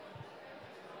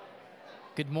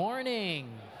Good morning.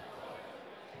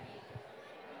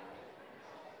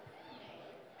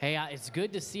 Hey, it's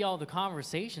good to see all the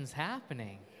conversations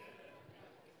happening.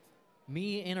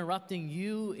 Me interrupting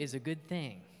you is a good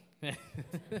thing.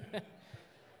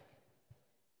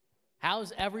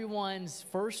 How's everyone's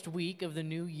first week of the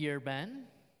new year been?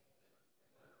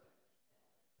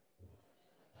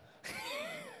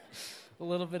 a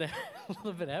little bit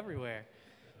everywhere.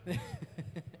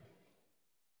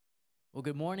 Well,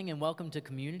 good morning and welcome to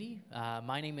Community.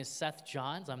 My name is Seth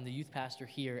Johns. I'm the youth pastor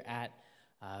here at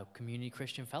Community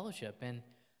Christian Fellowship. And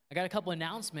I got a couple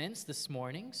announcements this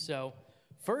morning. So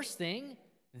first thing,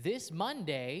 this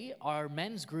Monday, our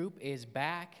men's group is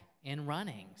back and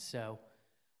running. So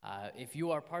if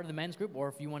you are part of the men's group or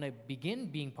if you want to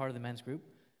begin being part of the men's group,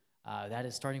 that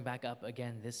is starting back up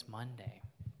again this Monday.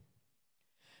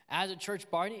 As a church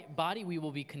body, we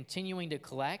will be continuing to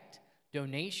collect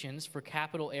donations for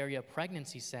Capital Area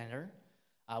Pregnancy Center.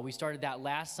 We started that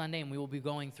last Sunday, and we will be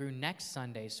going through next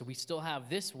Sunday. So we still have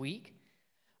this week.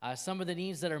 Some of the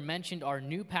needs that are mentioned are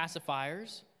new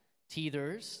pacifiers,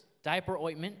 teethers, diaper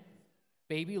ointment,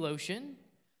 baby lotion,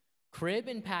 crib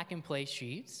and pack and play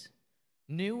sheets,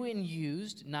 new and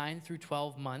used 9 through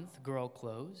 12 month girl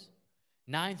clothes,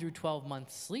 9 through 12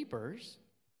 month sleepers,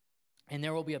 and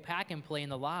there will be a pack and play in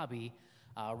the lobby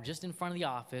just in front of the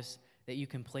office that you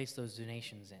can place those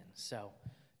donations in. So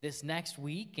this next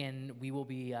week, and we will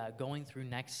be going through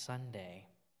next Sunday.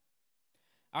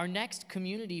 Our next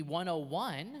Community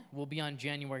 101 will be on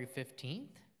January 15th,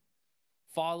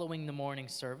 following the morning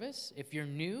service. If you're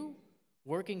new,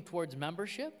 working towards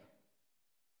membership,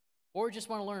 or just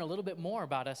want to learn a little bit more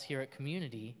about us here at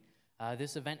Community,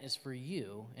 this event is for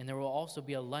you, and there will also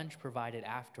be a lunch provided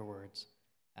afterwards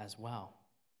as well.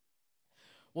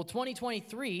 Well,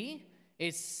 2023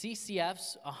 is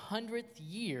CCF's 100th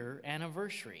year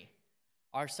anniversary.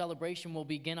 Our celebration will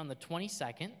begin on the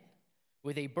 22nd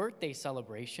with a birthday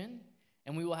celebration,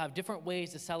 and we will have different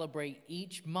ways to celebrate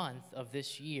each month of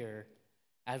this year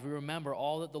as we remember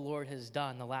all that the Lord has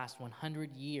done the last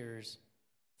 100 years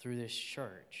through this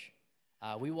church.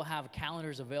 We will have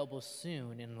calendars available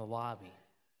soon in the lobby.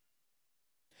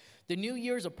 The new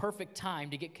year is a perfect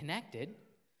time to get connected.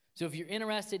 So if you're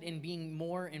interested in being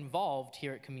more involved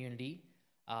here at Community,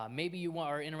 maybe you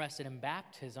are interested in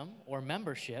baptism or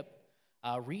membership,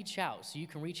 reach out. So you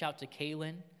can reach out to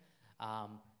Kaylin.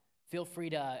 Feel free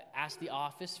to ask the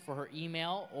office for her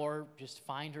email or just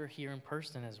find her here in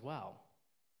person as well.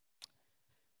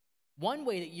 One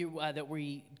way that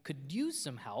we could use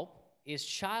some help is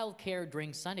childcare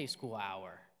during Sunday school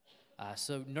hour.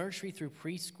 So nursery through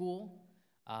preschool,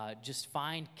 just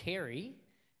find Carrie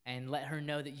and let her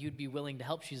know that you'd be willing to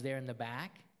help. She's there in the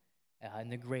back. In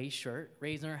the gray shirt,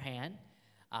 raising her hand.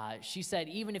 She said,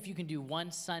 even if you can do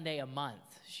one Sunday a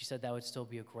month, she said that would still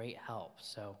be a great help.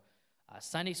 So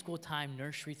Sunday school time,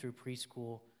 nursery through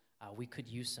preschool, we could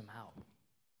use some help.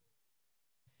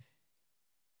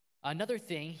 Another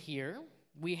thing here,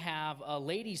 we have a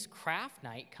ladies' craft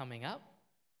night coming up,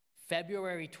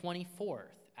 February 24th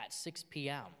at 6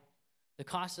 p.m. The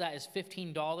cost of that is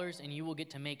 $15, and you will get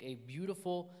to make a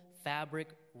beautiful fabric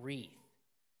wreath.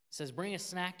 It says, bring a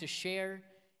snack to share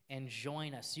and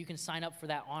join us. So you can sign up for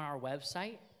that on our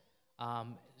website.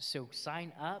 So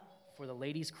sign up for the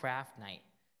Ladies Craft Night.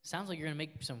 Sounds like you're going to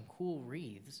make some cool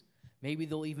wreaths. Maybe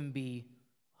they'll even be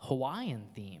Hawaiian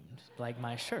themed, like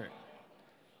my shirt.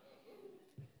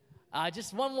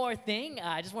 Just one more thing.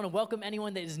 I just want to welcome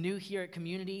anyone that is new here at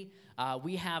Community.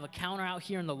 We have a counter out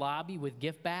here in the lobby with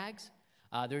gift bags.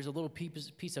 There's a little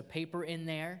piece of paper in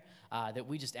there that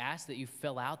we just ask that you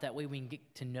fill out. That way we can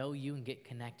get to know you and get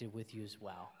connected with you as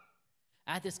well.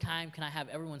 At this time, can I have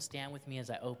everyone stand with me as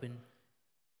I open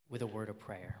with a word of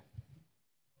prayer?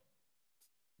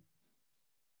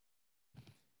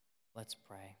 Let's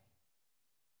pray.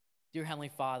 Dear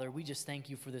Heavenly Father, we just thank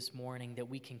you for this morning that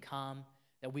we can come,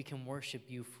 that we can worship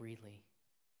you freely.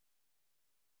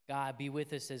 God, be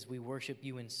with us as we worship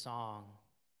you in song.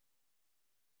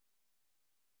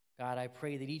 God, I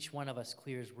pray that each one of us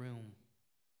clears room,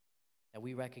 that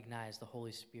we recognize the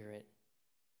Holy Spirit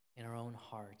in our own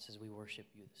hearts as we worship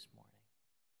you this morning.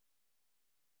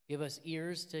 Give us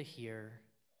ears to hear,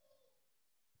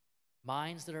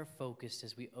 minds that are focused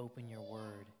as we open your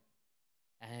word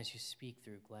and as you speak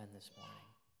through Glenn this morning.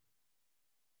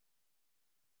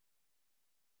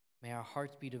 May our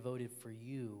hearts be devoted for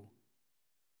you,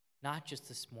 not just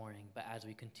this morning, but as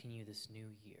we continue this new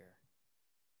year.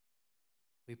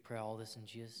 We pray all this in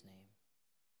Jesus' name.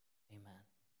 Amen.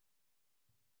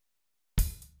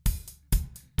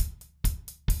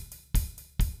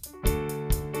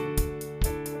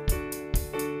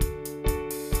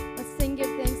 Let's sing Give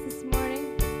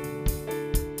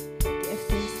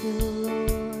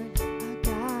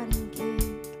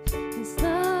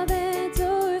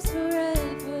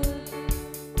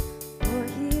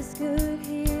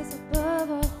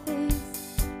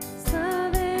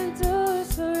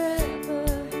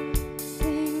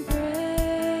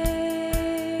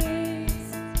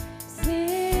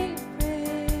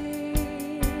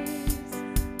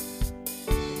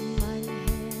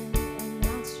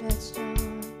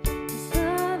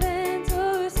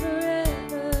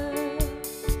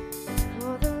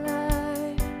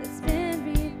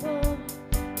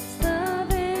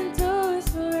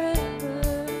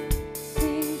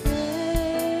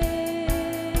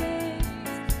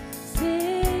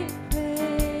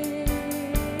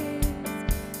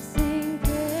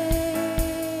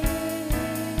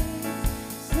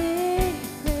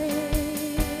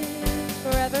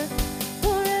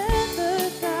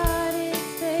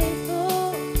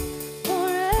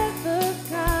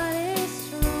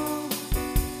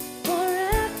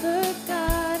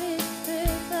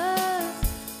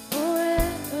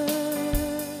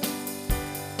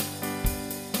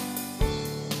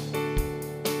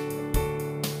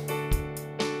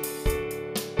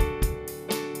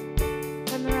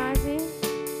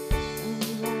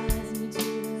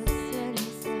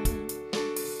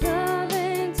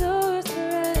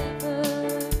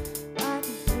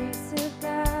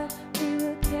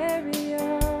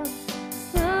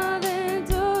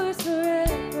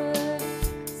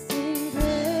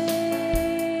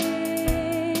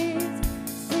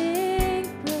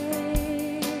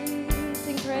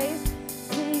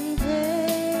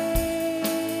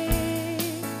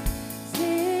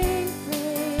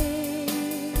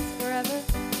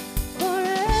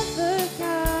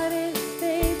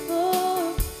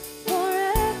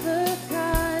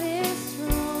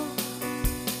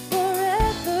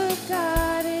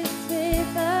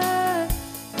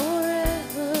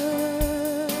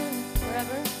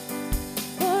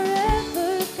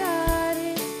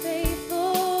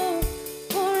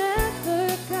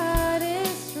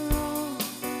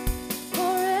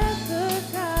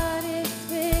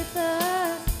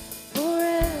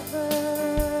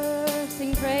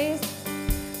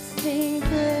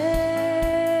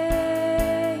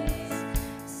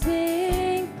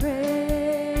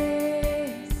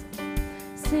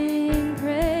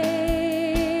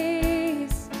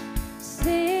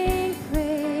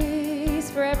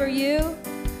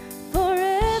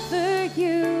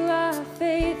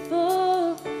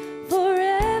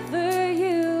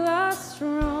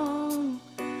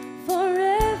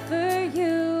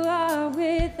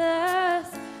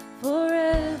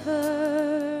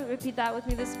that with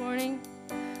me this morning?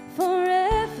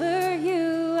 Forever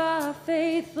you are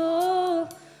faithful,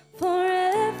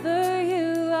 forever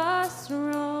you are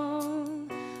strong,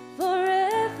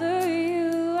 forever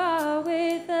you are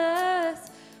with us,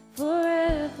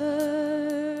 forever,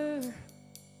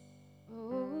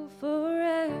 oh,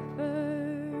 forever.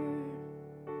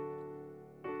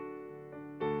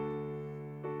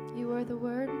 You are the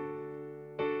Word.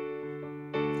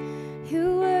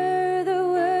 You were the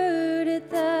Word at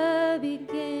the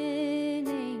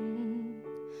beginning,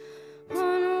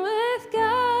 one with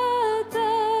God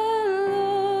the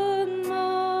Lord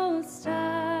Most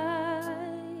High.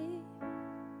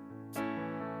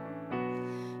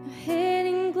 Your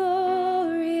hidden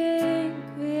glory in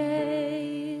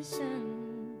creation,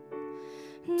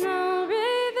 now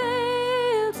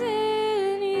revealed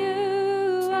in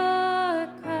you are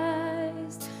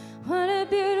Christ. What a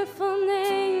beautiful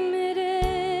name it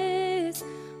is.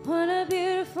 What a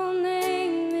beautiful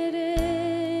name it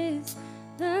is.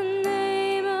 The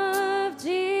name of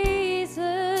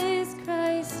Jesus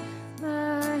Christ,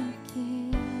 my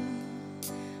King.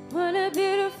 What a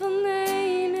beautiful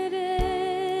name it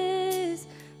is.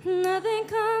 Nothing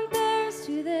compares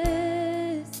to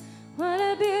this. What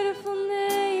a beautiful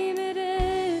name it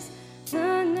is.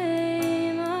 The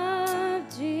name of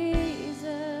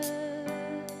Jesus.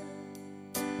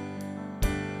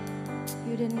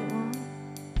 You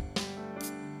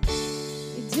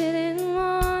didn't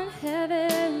want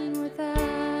heaven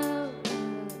without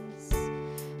us.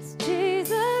 So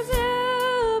Jesus,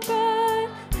 you brought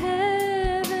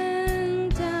heaven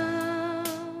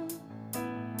down.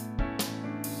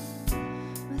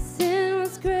 My sin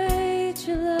was great,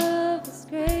 your love was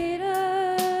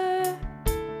greater.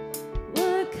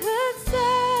 What could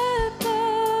separate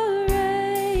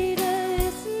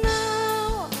us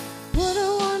now? What a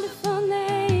wonderful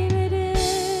name it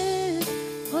is.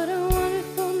 What a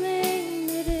wonderful name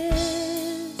it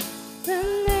is. The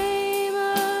name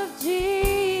of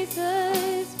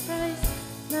Jesus Christ,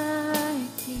 my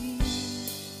King.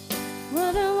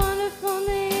 What a wonderful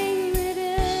name it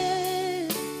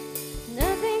is.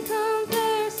 Nothing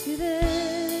compares to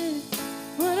this.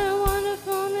 What a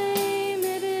wonderful name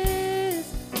it is.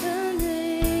 The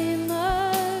name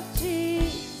of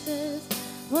Jesus.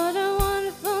 What a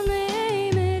wonderful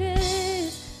name it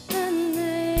is. The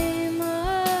name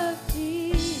of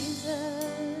Jesus.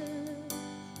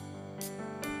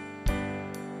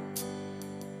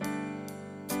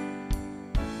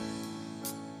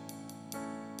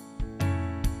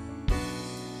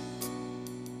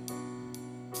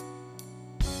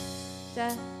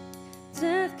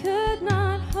 Death could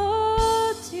not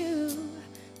hold you.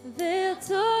 The veil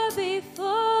tore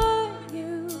before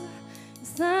you.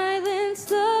 Silence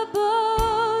the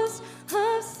boast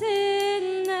of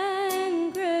sin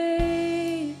and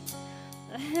grave.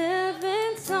 The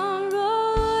heavens are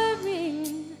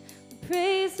roaring the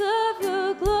praise of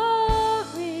your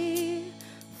glory.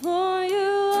 For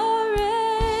you are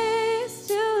raised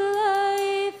to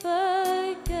life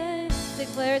again.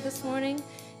 Declare it this morning.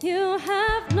 You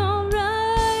have no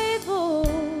rival.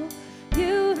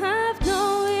 You have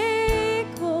no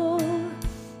equal.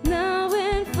 Now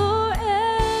and forever,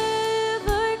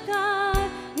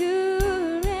 God,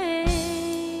 you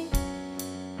reign.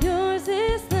 Yours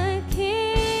is the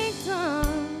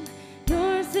kingdom.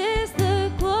 Yours is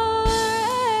the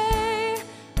glory.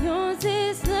 Yours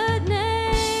is the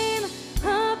name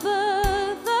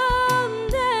above all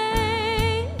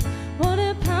names. What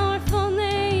a powerful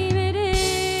name it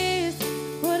is.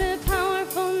 What a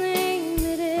powerful name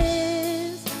it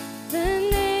is. The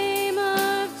name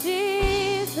of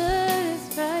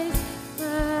Jesus Christ,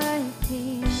 my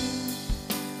King.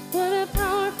 What a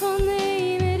powerful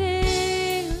name it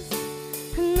is.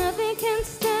 And nothing can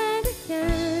stand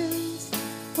against.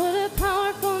 What a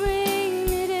powerful name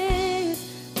it is.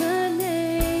 The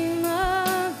name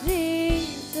of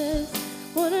Jesus.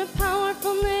 What a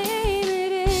powerful name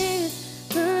it is.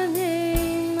 The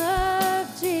name of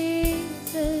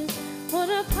Jesus. What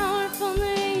a powerful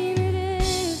name it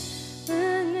is.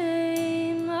 The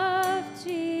name of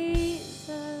Jesus.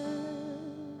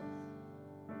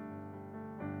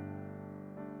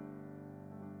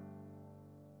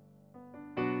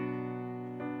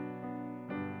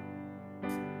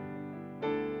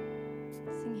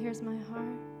 Sing, here's my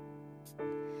heart.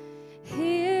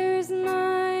 Here's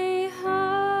my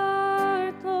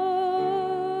heart,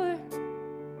 Lord.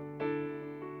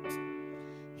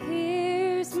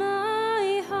 Here's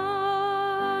my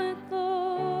heart,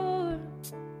 Lord.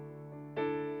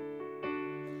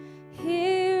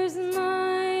 Here's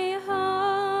my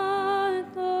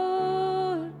heart,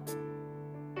 Lord.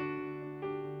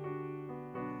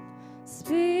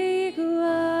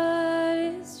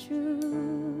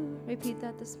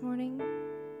 that this morning.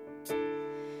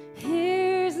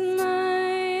 Here's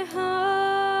my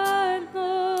heart,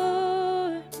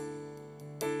 Lord.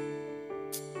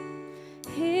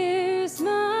 Here's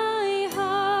my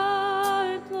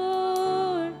heart,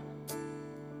 Lord.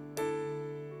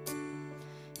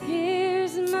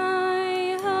 Here's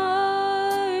my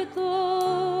heart,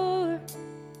 Lord.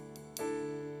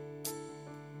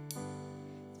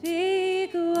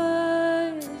 Speak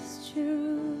what is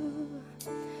true,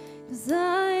 'cause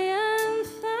I am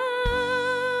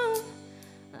found,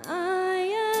 I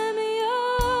am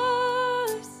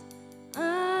yours,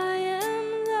 I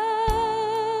am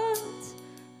loved,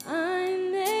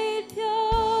 I'm made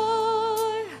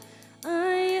pure,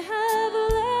 I have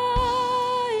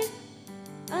life,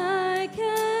 I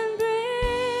can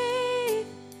breathe,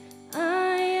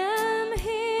 I am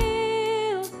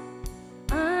healed,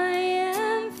 I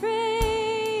am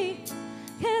free,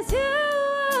 'cause you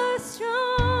are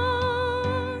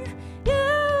strong, you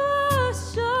are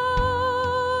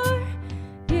sure,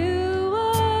 you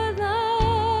are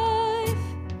life,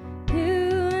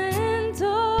 you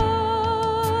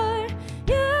endure,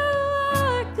 you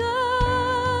are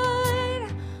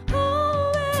good,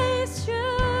 always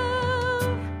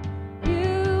true,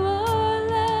 you are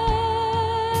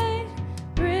light,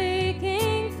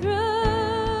 breaking through.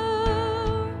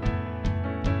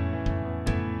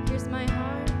 Here's my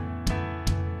heart.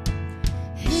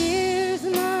 Here's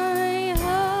my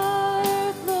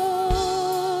heart,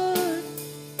 Lord.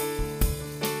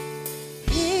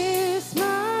 Here's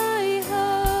my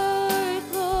heart,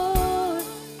 Lord.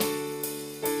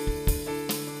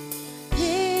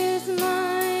 Here's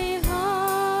my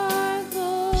heart,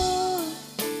 Lord.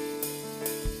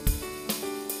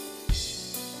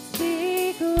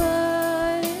 Speak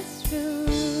what is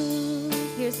true.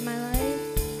 Here's my life.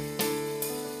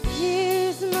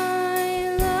 Here's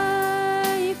my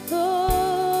life,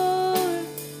 Lord.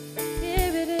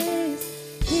 Here it is.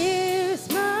 Here's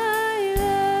my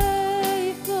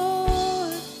life,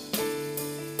 Lord.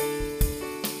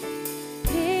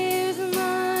 Here's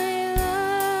my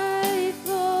life,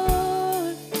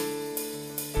 Lord.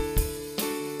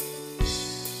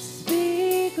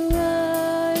 Speak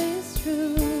what is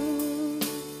true.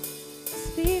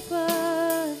 Speak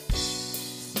what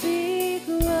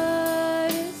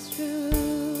is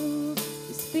true.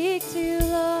 We speak to you,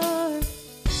 Lord.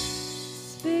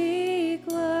 Speak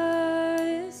what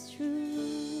is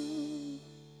true.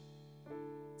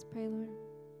 Let's pray, Lord.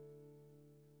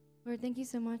 Lord, thank you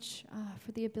so much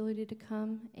for the ability to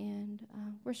come and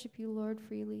worship you, Lord,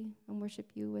 freely, and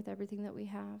worship you with everything that we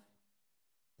have.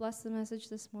 Bless the message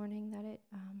this morning, that it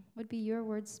would be your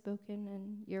words spoken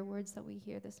and your words that we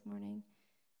hear this morning,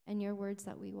 and your words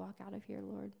that we walk out of here,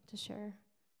 Lord, to share.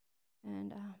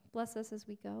 And bless us as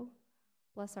we go.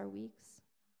 Bless our weeks.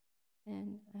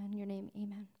 And in your name,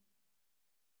 amen.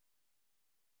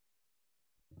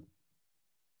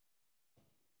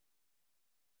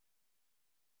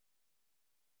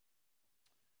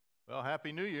 Well,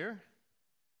 Happy New Year.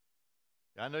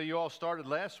 I know you all started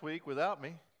last week without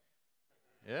me.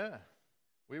 Yeah.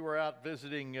 We were out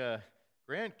visiting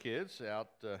grandkids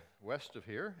out west of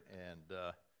here,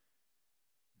 and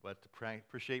but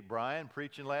appreciate Brian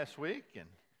preaching last week and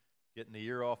getting the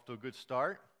year off to a good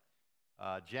start.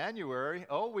 January,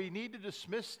 we need to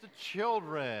dismiss the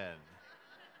children.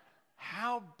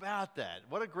 How about that?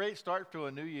 What a great start to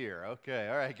a new year. Okay,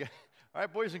 all right. All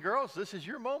right, boys and girls, this is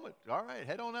your moment. All right,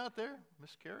 head on out there,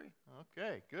 Miss Carrie.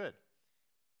 Okay, good.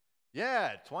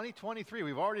 Yeah, 2023.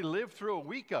 We've already lived through a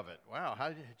week of it. Wow, how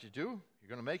did you do? You're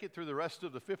going to make it through the rest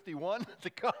of the 51 to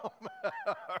come?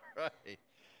 All right.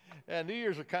 And New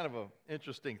Year's are kind of an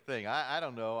interesting thing. I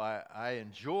don't know. I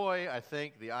enjoy, I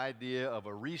think, the idea of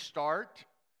a restart,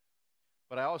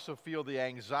 but I also feel the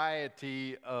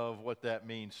anxiety of what that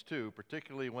means too,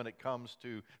 particularly when it comes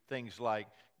to things like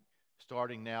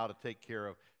starting now to take care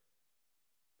of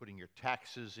putting your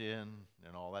taxes in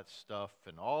and all that stuff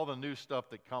and all the new stuff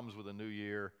that comes with a new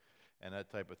year and that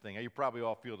type of thing. You probably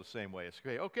all feel the same way. It's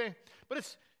great, okay? But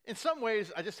it's, in some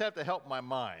ways, I just have to help my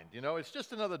mind. You know, it's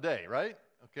just another day, right?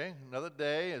 Okay, another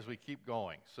day as we keep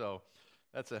going. So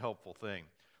that's a helpful thing.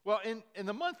 Well, in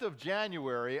the month of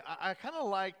January, I kind of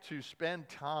like to spend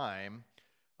time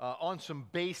on some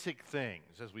basic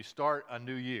things as we start a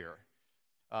new year.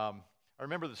 I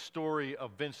remember the story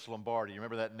of Vince Lombardi. You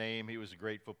remember that name? He was a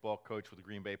great football coach with the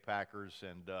Green Bay Packers.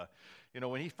 And, you know,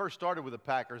 when he first started with the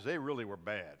Packers, they really were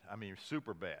bad. I mean,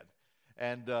 super bad.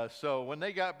 And so when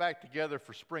they got back together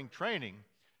for spring training,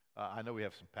 I know we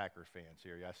have some Packers fans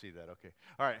here. Yeah, I see that. Okay.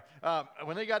 All right.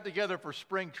 When they got together for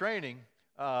spring training,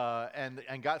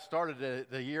 and got started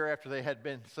the year after they had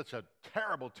been such a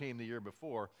terrible team the year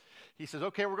before. He says,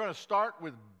 okay, we're going to start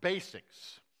with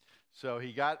basics. So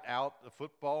he got out the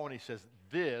football and he says,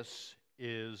 this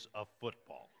is a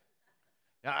football.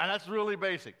 Now, and that's really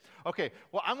basic. Okay,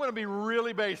 well, I'm going to be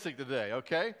really basic today,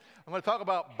 okay? I'm going to talk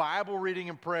about Bible reading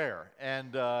and prayer.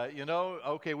 And,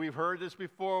 okay, we've heard this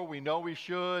before. We know we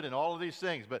should and all of these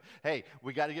things. But, hey,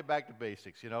 we got to get back to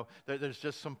basics, There's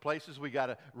just some places we got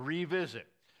to revisit.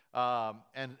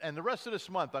 And the rest of this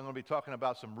month, I'm going to be talking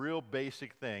about some real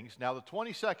basic things. Now, the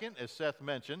 22nd, as Seth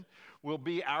mentioned, will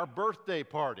be our birthday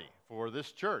party for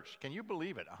this church. Can you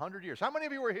believe it? 100 years. How many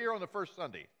of you were here on the first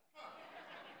Sunday?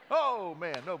 Oh,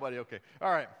 man, nobody. Okay.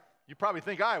 All right. You probably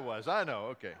think I was. I know.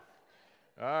 Okay.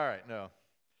 All right. No.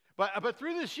 But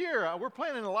through this year, we're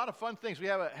planning a lot of fun things. We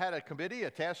have had a committee,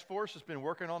 a task force that's been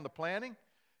working on the planning.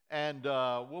 And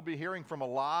we'll be hearing from a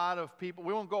lot of people.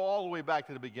 We won't go all the way back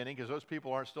to the beginning because those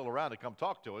people aren't still around to come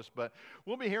talk to us. But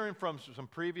we'll be hearing from some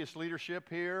previous leadership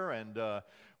here. And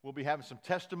we'll be having some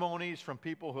testimonies from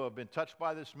people who have been touched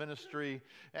by this ministry.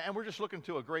 And we're just looking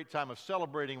to a great time of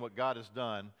celebrating what God has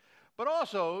done, but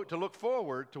also to look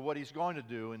forward to what he's going to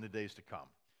do in the days to come.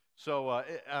 So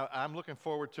I'm looking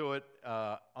forward to it.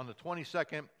 On the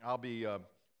 22nd, I'll be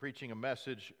preaching a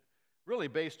message really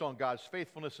based on God's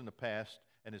faithfulness in the past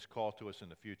and his call to us in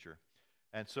the future.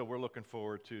 And so we're looking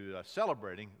forward to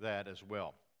celebrating that as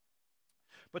well.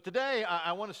 But today,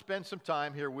 I want to spend some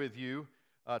time here with you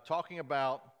talking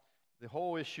about the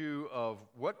whole issue of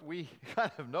what we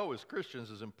kind of know as Christians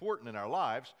is important in our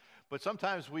lives, but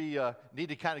sometimes we need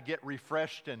to kind of get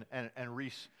refreshed and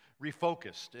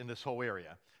refocused in this whole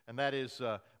area, and that is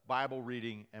Bible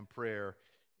reading and prayer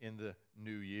in the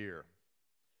new year.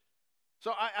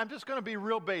 So I'm just going to be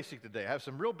real basic today. I have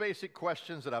some real basic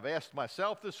questions that I've asked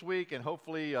myself this week and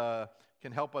hopefully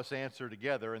can help us answer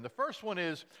together. And the first one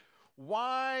is,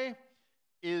 why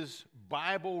is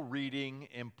Bible reading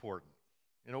important?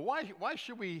 Why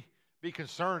should we be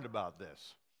concerned about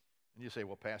this? And you say,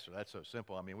 well, Pastor, that's so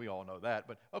simple. I mean, we all know that.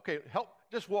 But, okay,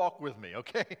 just walk with me,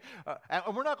 okay?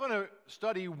 And we're not going to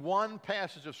study one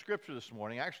passage of Scripture this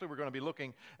morning. Actually, we're going to be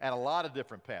looking at a lot of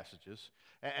different passages.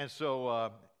 And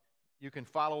so you can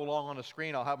follow along on the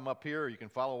screen. I'll have them up here. Or you can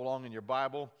follow along in your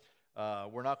Bible.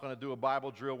 We're not going to do a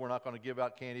Bible drill. We're not going to give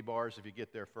out candy bars if you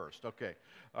get there first. Okay,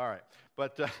 all right.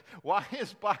 But why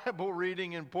is Bible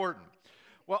reading important?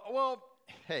 Well,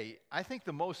 hey, I think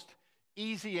the most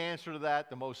easy answer to that,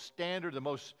 the most standard, the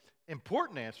most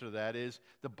important answer to that is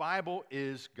the Bible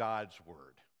is God's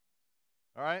Word.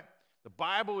 All right? The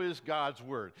Bible is God's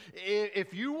Word.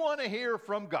 If you want to hear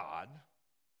from God,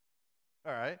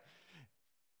 all right,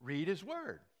 read His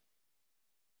Word.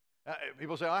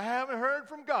 People say, I haven't heard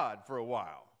from God for a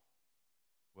while.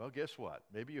 Well, guess what?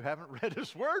 Maybe you haven't read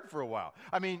His Word for a while.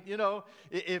 I mean,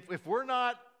 if we're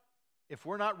not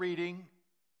reading,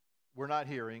 we're not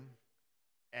hearing,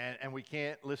 and we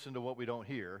can't listen to what we don't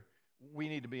hear. We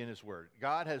need to be in His Word.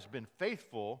 God has been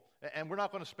faithful, and we're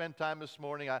not going to spend time this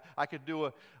morning. I could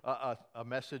do a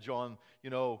message on,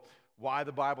 why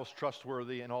the Bible's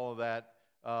trustworthy and all of that,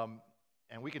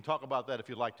 and we can talk about that if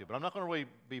you'd like to, but I'm not going to really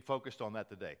be focused on that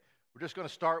today. We're just going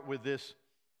to start with this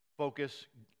focus.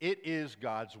 It is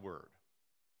God's Word.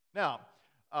 Now,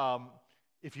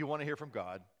 if you want to hear from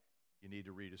God, you need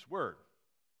to read His Word.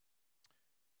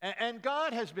 And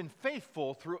God has been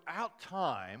faithful throughout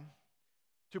time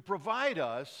to provide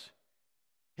us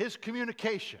His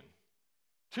communication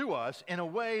to us in a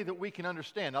way that we can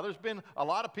understand. Now, there's been a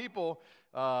lot of people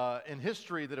in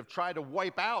history that have tried to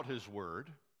wipe out His Word.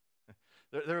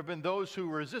 There have been those who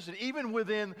resisted, even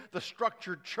within the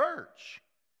structured church,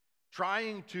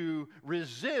 trying to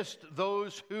resist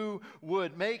those who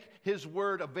would make His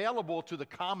Word available to the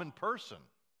common person.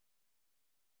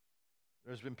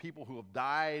 There's been people who have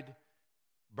died,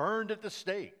 burned at the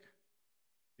stake,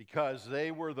 because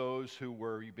they were those who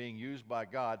were being used by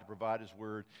God to provide His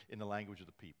Word in the language of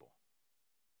the people.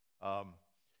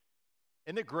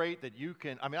 Isn't it great that you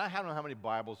can, I don't know how many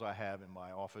Bibles I have in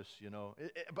my office,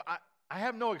 but I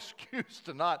have no excuse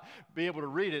to not be able to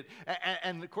read it.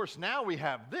 And of course, now we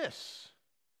have this.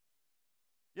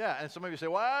 Yeah, and some of you say,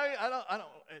 well, I don't,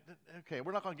 okay,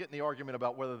 we're not going to get in the argument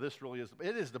about whether this really is,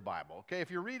 it is the Bible, okay? If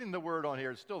you're reading the Word on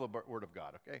here, it's still the Word of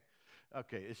God, okay?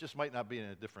 Okay, it just might not be in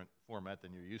a different format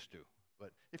than you're used to.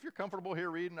 But if you're comfortable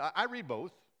here reading, I read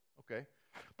both, okay?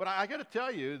 But I got to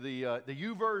tell you, the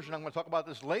YouVersion, I'm going to talk about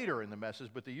this later in the message,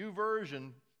 but the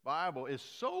YouVersion Bible is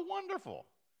so wonderful.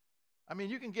 I mean,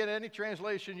 you can get any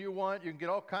translation you want. You can get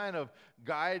all kind of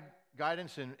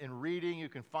guidance in reading. You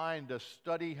can find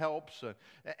study helps,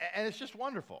 and it's just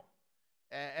wonderful.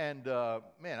 Man,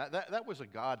 that was a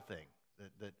God thing.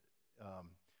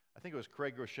 I think it was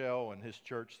Craig Rochelle and his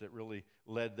church that really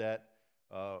led that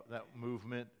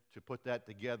movement to put that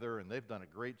together, and they've done a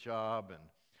great job, and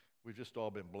we've just all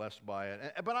been blessed by it.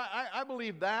 But I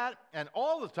believe that, and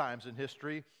all the times in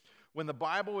history when the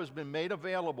Bible has been made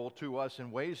available to us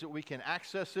in ways that we can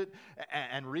access it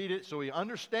and read it so we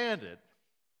understand it.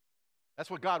 That's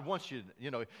what God wants you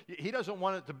to, He doesn't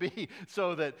want it to be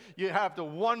so that you have to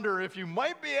wonder if you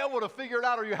might be able to figure it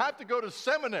out, or you have to go to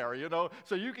seminary,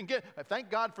 so you can get.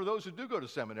 Thank God for those who do go to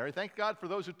seminary. Thank God for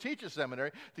those who teach at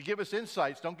seminary to give us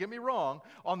insights. Don't get me wrong.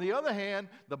 On the other hand,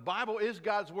 the Bible is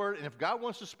God's word, and if God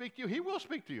wants to speak to you, He will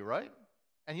speak to you, right?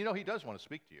 And He does want to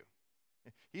speak to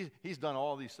you. He's done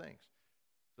all these things,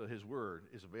 so His word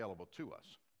is available to us.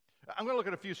 I'm going to look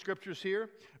at a few scriptures here.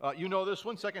 You know this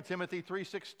one, 2 Timothy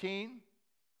 3:16,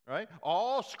 right?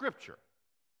 All Scripture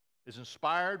is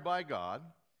inspired by God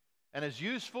and is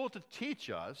useful to teach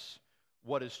us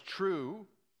what is true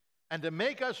and to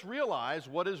make us realize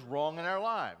what is wrong in our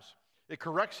lives. It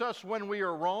corrects us when we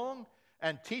are wrong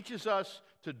and teaches us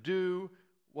to do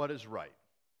what is right.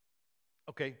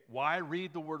 Okay, why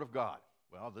read the Word of God?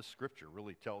 Well, this Scripture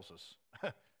really tells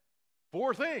us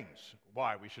 4 things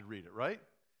why we should read it, right?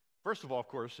 First of all, of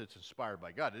course, it's inspired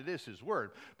by God. It is His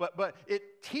Word. But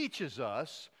it teaches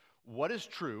us what is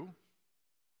true.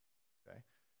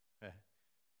 Okay?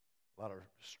 A lot of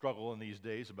struggle in these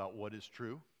days about what is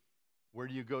true. Where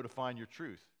do you go to find your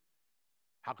truth?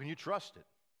 How can you trust it?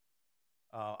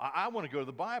 I want to go to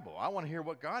the Bible. I want to hear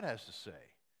what God has to say.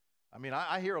 I mean,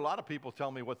 I hear a lot of people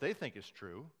tell me what they think is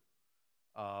true.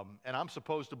 And I'm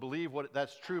supposed to believe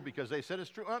that's true because they said it's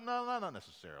true. No, not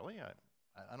necessarily.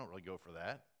 I don't really go for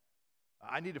that.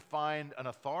 I need to find an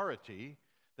authority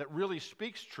that really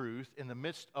speaks truth in the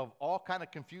midst of all kind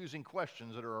of confusing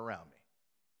questions that are around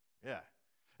me. Yeah.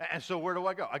 And so where do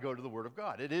I go? I go to the Word of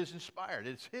God. It is inspired.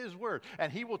 It's His Word.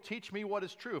 And He will teach me what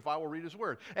is true if I will read His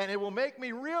Word. And it will make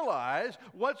me realize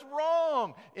what's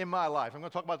wrong in my life. I'm going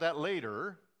to talk about that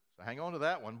later, so hang on to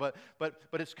that one. But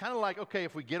it's kind of like, okay,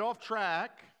 if we get off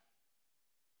track,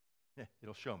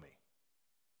 it'll show me.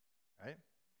 Right?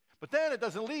 But then it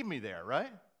doesn't leave me there,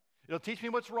 right? It'll teach me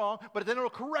what's wrong, but then it'll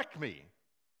correct me.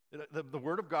 The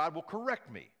Word of God will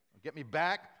correct me, get me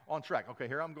back on track. Okay,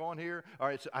 here I'm going here. All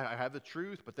right, so I have the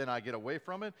truth, but then I get away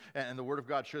from it, and the Word of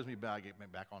God shows me I get me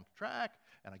back on track,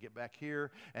 and I get back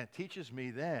here, and it teaches me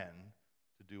then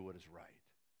to do what is right.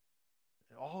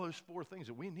 And all those 4 things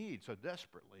that we need so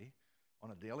desperately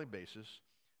on a daily basis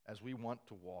as we want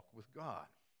to walk with God.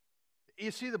 You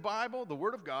see, the Bible, the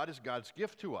Word of God, is God's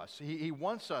gift to us. He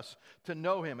wants us to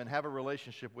know Him and have a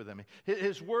relationship with Him.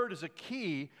 His Word is a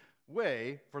key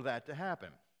way for that to happen.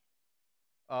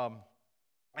 And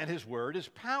His Word is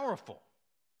powerful.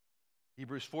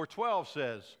 Hebrews 4:12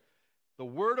 says, the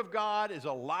Word of God is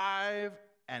alive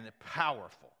and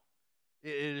powerful.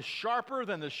 It is sharper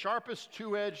than the sharpest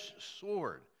two-edged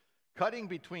sword, cutting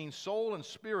between soul and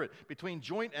spirit, between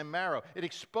joint and marrow. It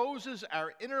exposes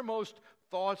our innermost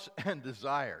thoughts and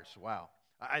desires. Wow.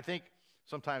 I think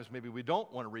sometimes maybe we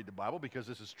don't want to read the Bible because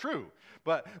this is true.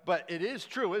 But it is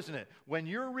true, isn't it? When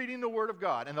you're reading the Word of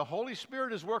God and the Holy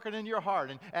Spirit is working in your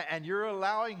heart and you're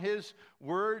allowing His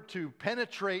Word to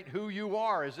penetrate who you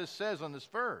are, as this says on this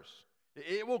verse,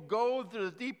 it will go to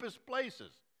the deepest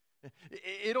places.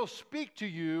 It'll speak to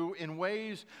you in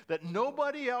ways that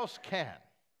nobody else can.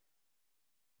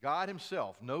 God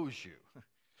Himself knows you.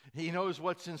 He knows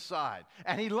what's inside.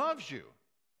 And He loves you.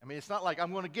 I mean, it's not like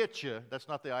I'm going to get you. That's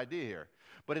not the idea here.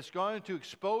 But it's going to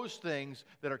expose things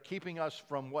that are keeping us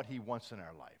from what He wants in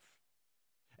our life.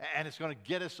 And it's going to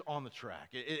get us on the track.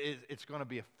 It's going to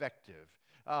be effective.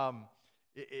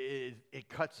 It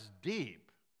cuts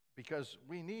deep because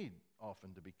we need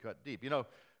often to be cut deep.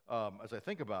 As I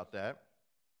think about that,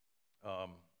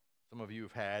 some of you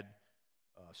have had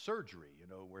surgery,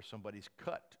 where somebody's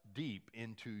cut deep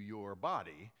into your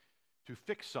body to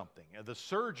fix something. The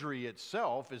surgery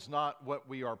itself is not what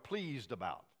we are pleased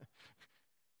about.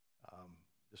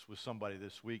 This was somebody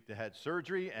this week that had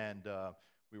surgery, and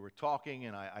we were talking,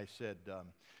 and I said,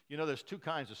 there's 2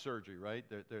 kinds of surgery, right?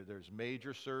 There's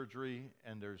major surgery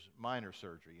and there's minor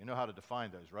surgery. You know how to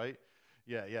define those, right?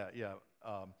 Yeah.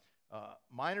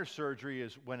 Minor surgery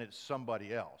is when it's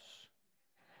somebody else.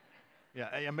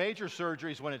 Yeah, a major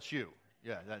surgery is when it's you.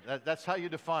 Yeah, that's how you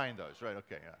define those, right?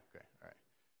 Okay, yeah, okay,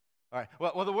 all right.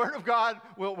 Well, the Word of God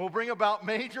will bring about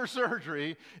major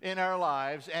surgery in our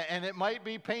lives, and it might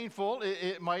be painful,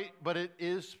 but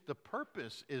the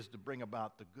purpose is to bring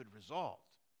about the good result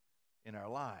in our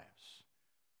lives.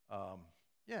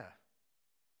 Yeah.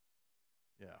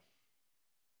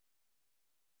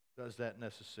 does that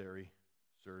necessary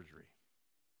surgery.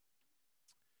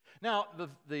 Now,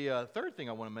 the third thing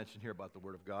I want to mention here about the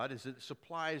Word of God is it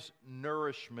supplies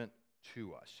nourishment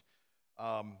to us.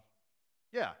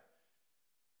 Yeah.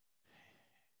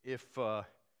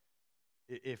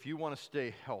 If you want to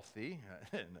stay healthy,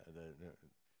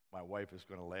 my wife is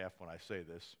going to laugh when I say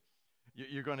this,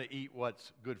 you're going to eat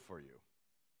what's good for you.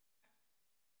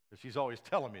 She's always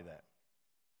telling me that.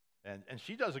 And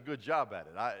she does a good job at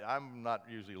it. I'm not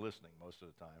usually listening most of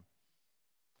the time.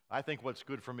 I think what's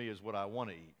good for me is what I want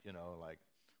to eat, like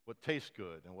what tastes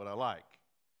good and what I like.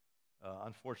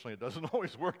 Unfortunately, it doesn't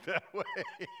always work that way.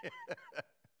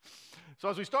 So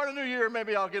as we start a new year,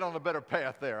 maybe I'll get on a better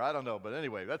path there. I don't know. But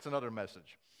anyway, that's another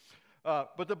message.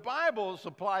 But the Bible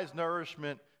supplies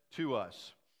nourishment to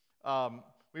us.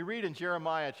 We read in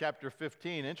Jeremiah chapter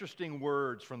 15, interesting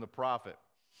words from the prophet.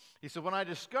 He said, "When I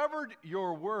discovered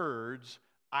your words,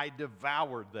 I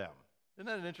devoured them." Isn't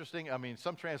that interesting? I mean,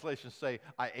 some translations say,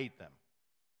 I ate them.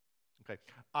 Okay.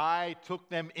 I took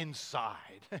them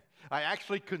inside. I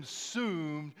actually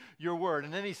consumed your word.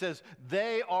 And then he says,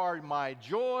 "They are my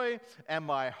joy and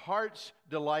my heart's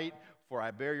delight, for I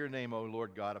bear your name, O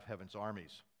Lord God of heaven's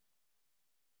armies."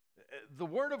 The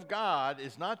Word of God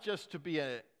is not just to be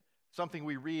something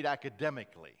we read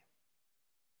academically.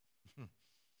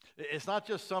 It's not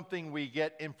just something we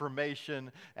get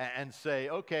information and say,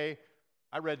 okay,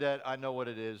 I read that, I know what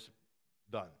it is,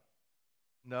 done.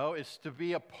 No, it's to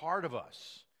be a part of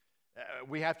us.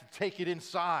 We have to take it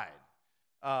inside.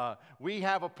 We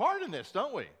have a part in this,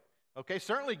 don't we? Okay,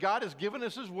 certainly God has given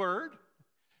us His Word.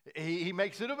 He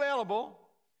makes it available.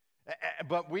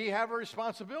 But we have a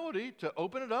responsibility to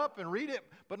open it up and read it,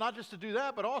 but not just to do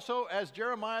that, but also, as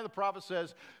Jeremiah the prophet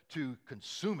says, to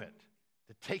consume it,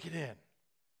 to take it in,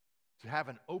 to have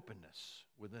an openness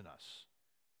within us.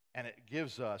 And it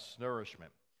gives us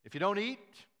nourishment. If you don't eat,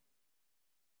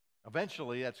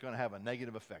 eventually that's going to have a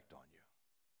negative effect on you.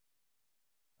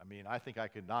 I mean, I think I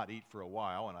could not eat for a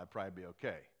while and I'd probably be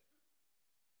okay.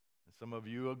 And some of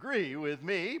you agree with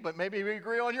me, but maybe we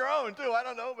agree on your own too. I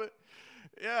don't know, but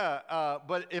yeah.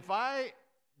 But if I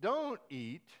don't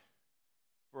eat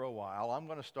for a while, I'm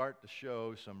going to start to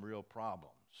show some real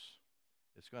problems.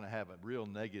 It's going to have a real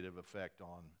negative effect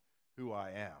on who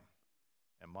I am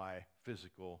and my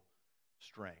physical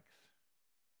strength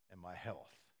and my health.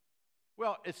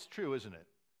 Well, it's true, isn't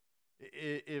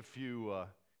it? If you're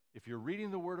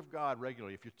reading the Word of God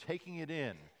regularly, if you're taking it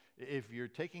in, if you're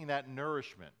taking that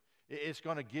nourishment, it's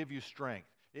going to give you strength.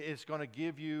 It's going to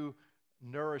give you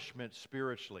nourishment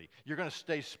spiritually. You're going to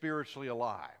stay spiritually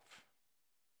alive.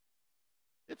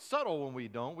 It's subtle when we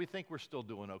don't. We think we're still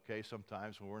doing okay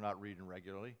sometimes when we're not reading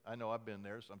regularly. I know I've been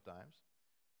there sometimes.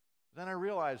 Then I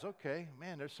realize, okay,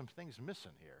 man, there's some things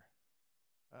missing here.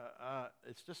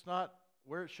 It's just not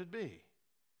where it should be.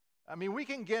 I mean, we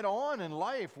can get on in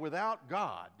life without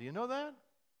God. Do you know that?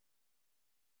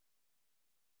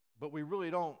 But we really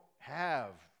don't have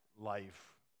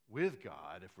life with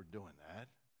God if we're doing that.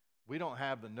 We don't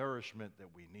have the nourishment that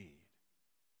we need,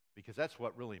 because that's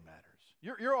what really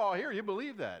matters. You're all here. You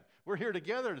believe that. We're here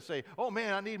together to say, oh,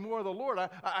 man, I need more of the Lord.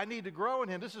 I need to grow in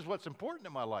Him. This is what's important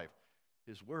in my life.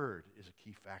 His Word is a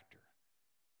key factor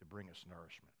to bring us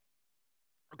nourishment.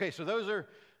 Okay, so those are,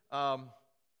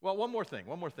 well, one more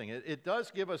thing. It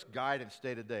does give us guidance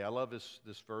day to day. I love this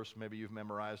verse. Maybe you've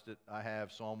memorized it. I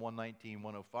have Psalm 119,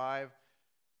 105.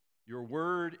 Your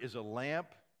Word is a lamp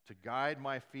to guide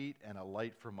my feet and a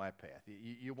light for my path.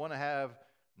 You want to have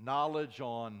knowledge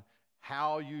on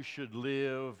how you should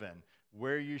live and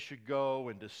where you should go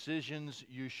and decisions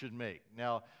you should make.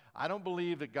 Now, I don't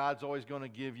believe that God's always going to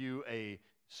give you a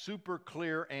super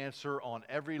clear answer on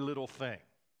every little thing.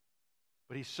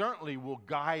 But He certainly will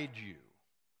guide you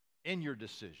in your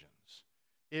decisions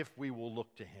if we will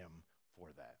look to Him for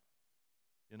that.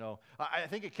 You know, I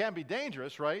think it can be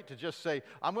dangerous, right, to just say,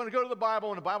 I'm going to go to the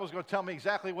Bible and the Bible's going to tell me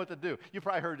exactly what to do. You've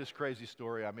probably heard this crazy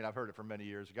story. I mean, I've heard it for many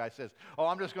years. A guy says, oh,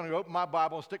 I'm just going to open my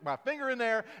Bible and stick my finger in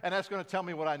there, and that's going to tell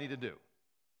me what I need to do.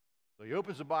 So he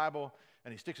opens the Bible,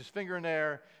 and he sticks his finger in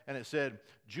there, and it said,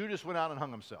 Judas went out and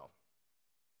hung himself.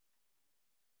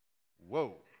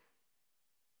 Whoa.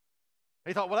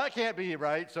 He thought, well, that can't be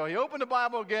right. So he opened the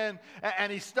Bible again,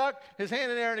 and he stuck his hand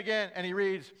in there and again, and he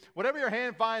reads, whatever your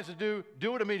hand finds to do,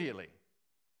 do it immediately.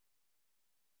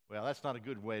 Well, that's not a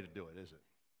good way to do it, is it?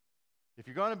 If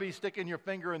you're going to be sticking your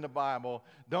finger in the Bible,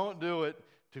 don't do it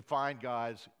to find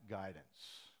God's guidance.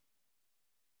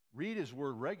 Read His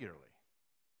Word regularly.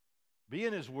 Be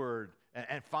in His Word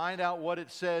and find out what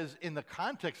it says in the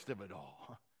context of it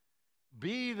all.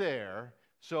 Be there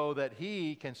so that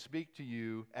He can speak to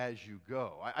you as you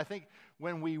go. I think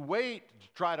when we wait to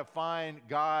try to find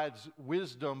God's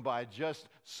wisdom by just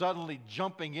suddenly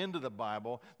jumping into the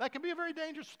Bible, that can be a very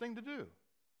dangerous thing to do.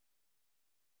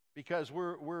 Because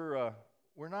we're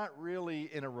not really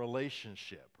in a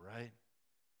relationship, right?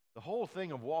 The whole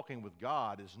thing of walking with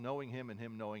God is knowing Him and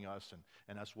Him knowing us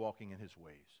and us walking in His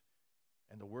ways.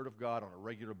 And the Word of God on a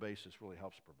regular basis really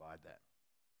helps provide that.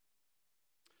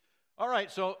 All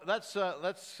right, so that's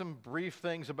some brief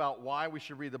things about why we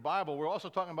should read the Bible. We're also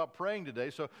talking about praying today.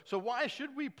 So why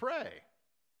should we pray?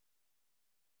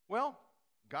 Well,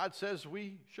 God says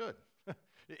we should.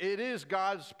 It is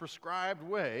God's prescribed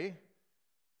way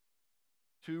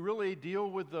to really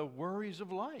deal with the worries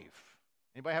of life.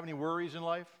 Anybody have any worries in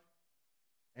life?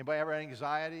 Anybody have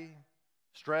anxiety,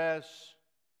 stress?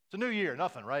 It's a new year,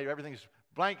 nothing, right? Everything's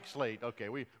blank slate. Okay,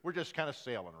 we're just kind of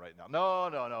sailing right now.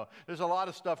 No. There's a lot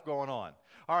of stuff going on.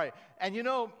 All right, and you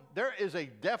know, there is a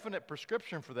definite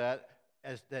prescription for that,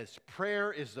 as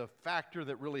prayer is the factor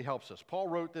that really helps us. Paul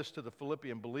wrote this to the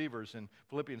Philippian believers in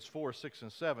Philippians 4, 6,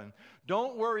 and 7.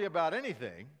 Don't worry about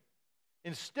anything.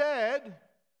 Instead,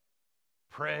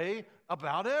 pray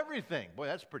about everything. Boy,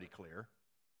 that's pretty clear.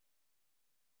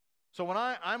 So when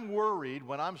I'm worried,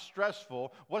 when I'm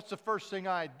stressful, what's the first thing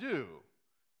I do?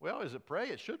 Well, is it pray?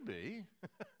 It should be.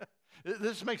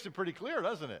 This makes it pretty clear,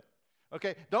 doesn't it?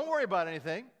 Okay, don't worry about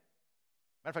anything.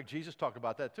 Matter of fact, Jesus talked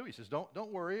about that too. He says,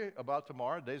 don't worry about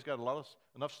tomorrow. Today's got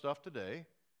enough stuff today,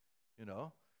 you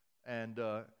know.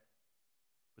 But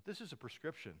this is a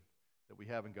prescription that we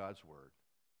have in God's Word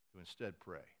to instead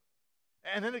pray.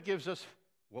 And then it gives us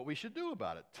what we should do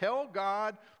about it. Tell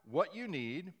God what you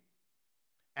need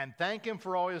and thank Him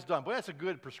for all He has done. Boy, that's a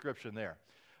good prescription there.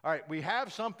 All right, we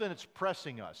have something that's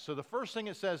pressing us. So the first thing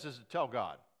it says is to tell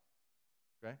God.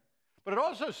 Okay? But it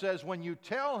also says when you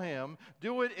tell Him,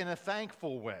 do it in a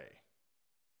thankful way.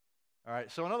 All right,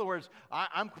 so in other words,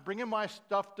 I'm bringing my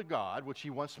stuff to God, which He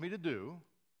wants me to do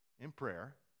in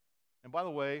prayer. And by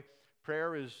the way,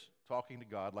 prayer is talking to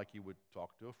God like you would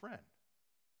talk to a friend.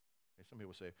 Okay, some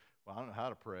people say, well, I don't know how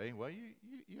to pray. Well,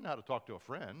 you know how to talk to a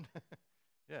friend.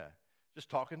 Yeah. Just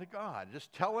talking to God.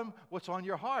 Just tell Him what's on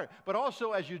your heart. But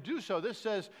also, as you do so, this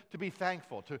says to be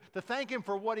thankful, to thank Him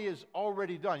for what He has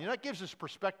already done. You know, that gives us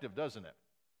perspective, doesn't it?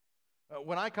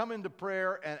 When I come into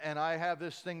prayer and I have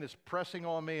this thing that's pressing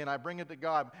on me and I bring it to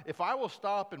God, if I will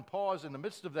stop and pause in the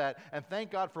midst of that and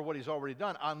thank God for what He's already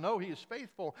done, I'll know He is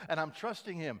faithful and I'm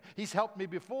trusting Him. He's helped me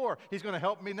before. He's going to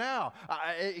help me now.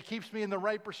 It keeps me in the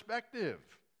right perspective.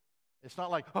 It's not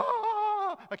like,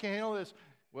 I can't handle this.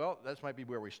 Well, that might be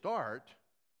where we start,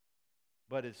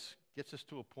 but it gets us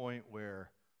to a point where,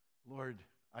 Lord,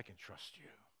 I can trust You.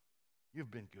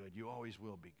 You've been good. You always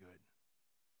will be good.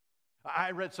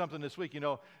 I read something this week. You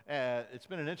know, it's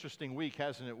been an interesting week,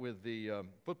 hasn't it, with the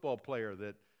football player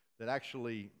that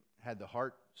actually had the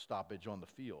heart stoppage on the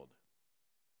field.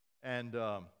 And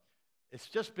it's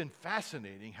just been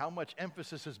fascinating how much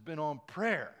emphasis has been on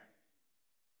prayer.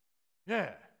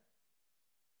 Yeah.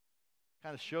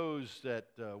 Kind of shows that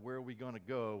where are we going to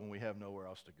go when we have nowhere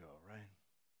else to go, right?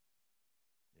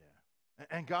 Yeah.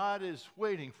 And God is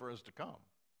waiting for us to come.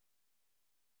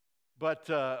 But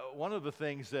one of the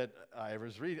things that I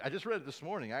was reading, I just read it this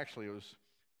morning, actually. It was,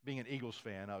 being an Eagles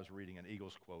fan, I was reading an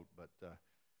Eagles quote, but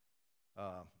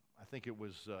I think it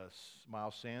was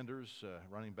Miles Sanders,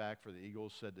 running back for the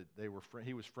Eagles, said that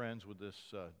he was friends with this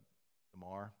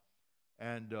Damar.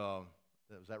 And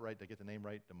was that right? Did I get the name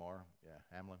right? Damar? Yeah,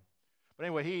 Hamlin. But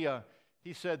anyway,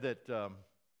 he said that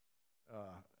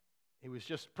he was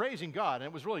just praising God, and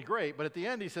it was really great. But at the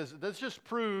end, he says, this just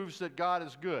proves that God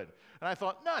is good. And I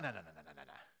thought, no.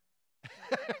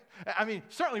 I mean,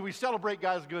 certainly we celebrate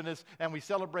God's goodness, and we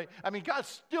celebrate, God's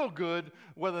still good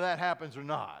whether that happens or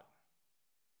not.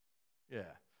 Yeah.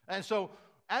 And so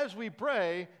as we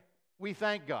pray, we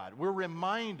thank God. We're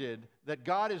reminded that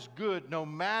God is good no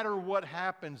matter what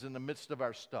happens in the midst of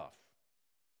our stuff.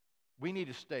 We need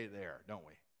to stay there, don't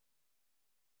we?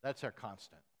 That's our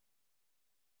constant.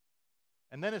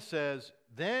 And then it says,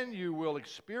 then you will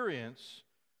experience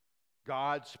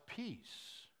God's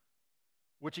peace,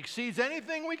 which exceeds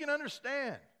anything we can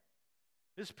understand.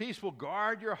 This peace will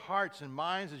guard your hearts and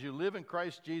minds as you live in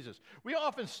Christ Jesus. We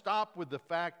often stop with the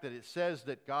fact that it says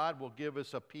that God will give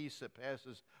us a peace that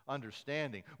passes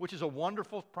understanding, which is a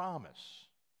wonderful promise.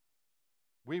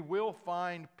 We will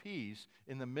find peace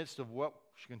in the midst of what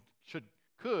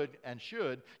could and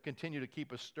should continue to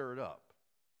keep us stirred up.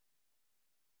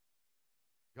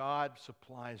 God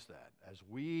supplies that as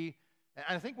we And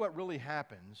I think what really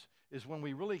happens is when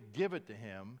we really give it to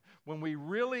Him, when we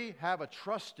really have a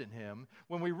trust in Him,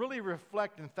 when we really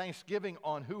reflect in thanksgiving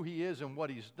on who He is and what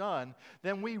He's done,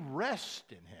 then we rest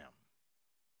in Him.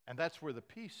 And that's where the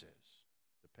peace is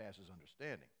that passes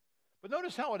understanding. But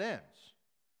notice how it ends.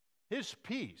 His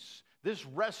peace, this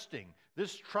resting,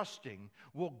 this trusting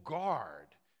will guard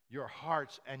your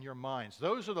hearts and your minds.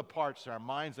 Those are the parts, our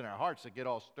minds and our hearts, that get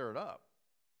all stirred up.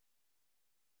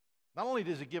 Not only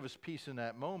does He give us peace in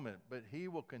that moment, but He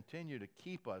will continue to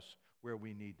keep us where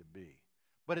we need to be.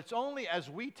 But it's only as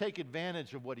we take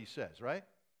advantage of what He says, right?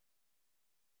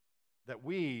 That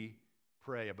we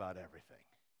pray about everything.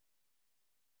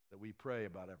 That we pray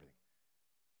about everything.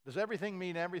 Does everything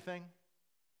mean everything?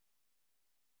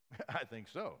 I think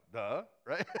so. Duh,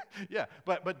 right? Yeah,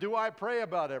 but do I pray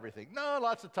about everything? No,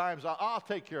 lots of times I'll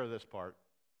take care of this part.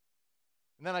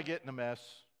 And then I get in a mess.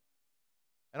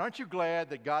 And aren't you glad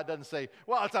that God doesn't say,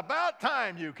 well, it's about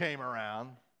time you came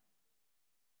around?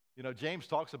 You know, James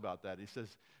talks about that. He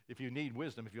says, if you need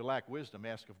wisdom, if you lack wisdom,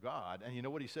 ask of God. And you know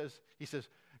what he says? He says,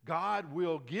 God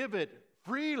will give it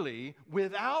freely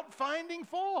without finding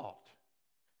fault.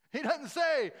 He doesn't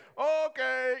say,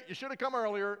 okay, you should have come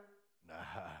earlier. Nah,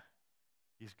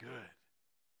 He's good.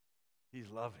 He's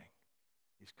loving.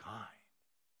 He's kind.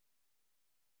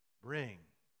 Bring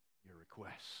your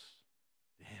requests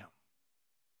to Him.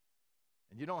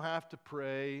 And you don't have to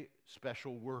pray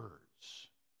special words.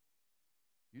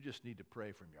 You just need to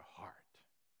pray from your heart.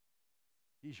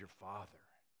 He's your Father.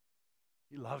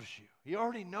 He loves you. He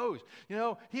already knows. You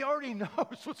know, He already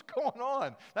knows what's going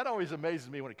on. That always amazes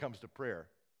me when it comes to prayer.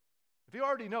 If He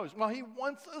already knows, well, He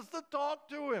wants us to talk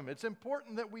to Him. It's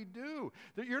important that we do.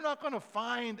 That you're not going to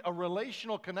find a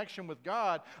relational connection with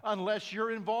God unless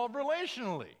you're involved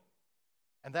relationally.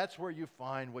 And that's where you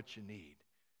find what you need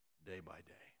day by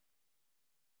day.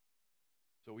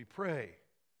 So we pray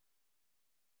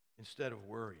instead of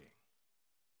worrying.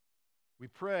 We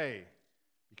pray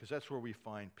because that's where we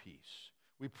find peace.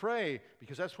 We pray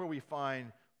because that's where we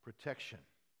find protection.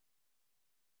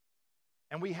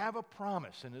 And we have a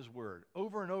promise in His Word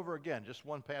over and over again. Just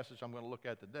one passage I'm going to look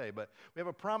at today. But we have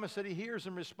a promise that He hears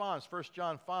and responds. 1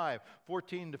 John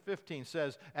 5:14-15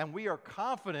 says, and we are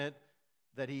confident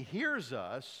that He hears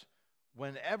us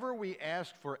whenever we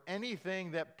ask for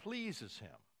anything that pleases Him.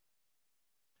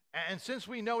 And since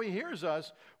we know He hears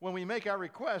us when we make our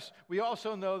requests, we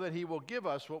also know that He will give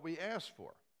us what we ask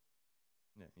for.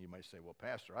 You might say, well,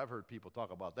 Pastor, I've heard people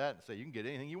talk about that and say you can get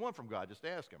anything you want from God, just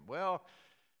ask Him. Well,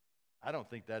 I don't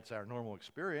think that's our normal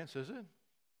experience, is it?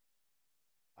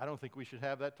 I don't think we should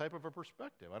have that type of a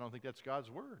perspective. I don't think that's God's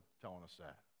Word telling us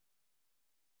that.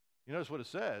 You notice what it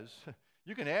says.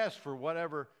 You can ask for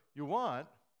whatever you want,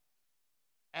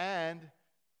 and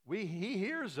He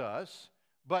hears us.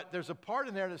 But there's a part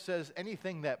in there that says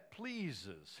anything that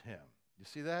pleases Him. You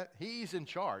see that? He's in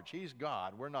charge. He's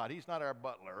God. We're not. He's not our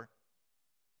butler.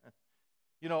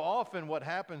 You know, often what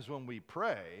happens when we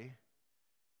pray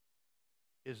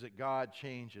is that God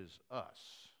changes us,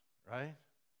 right?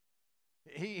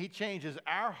 He changes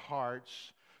our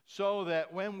hearts so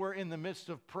that when we're in the midst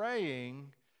of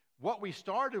praying, what we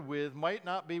started with might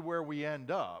not be where we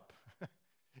end up.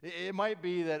 It might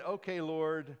be that, okay,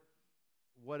 Lord,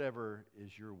 whatever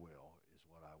is your will is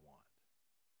what I want.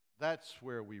 That's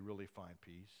where we really find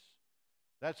peace.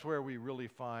 That's where we really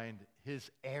find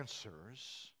His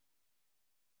answers.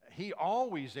 He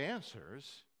always answers.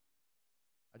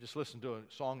 I just listened to a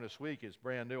song this week. It's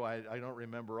brand new. I don't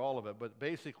remember all of it. But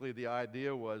basically the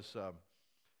idea was,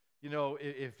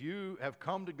 if you have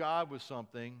come to God with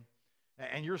something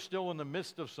and you're still in the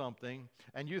midst of something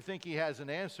and you think He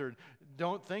hasn't answered,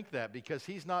 don't think that, because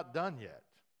He's not done yet.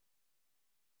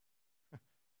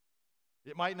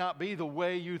 It might not be the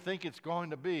way you think it's going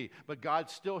to be, but God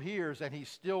still hears and He's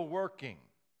still working.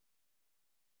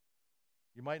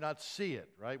 You might not see it,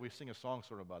 right? We sing a song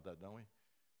sort of about that, don't we?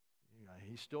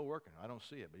 He's still working. I don't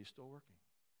see it, but He's still working.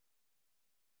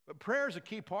 But prayer is a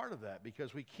key part of that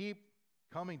because we keep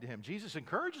coming to Him. Jesus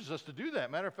encourages us to do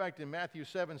that. Matter of fact, in Matthew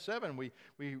 7:7, we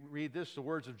read this, the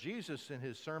words of Jesus in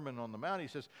His Sermon on the Mount. He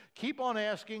says, keep on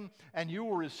asking and you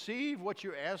will receive what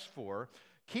you ask for.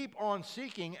 Keep on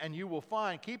seeking and you will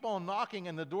find. Keep on knocking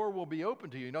and the door will be open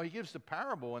to you. You know, He gives the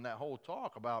parable in that whole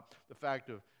talk about the fact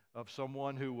of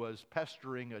someone who was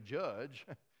pestering a judge.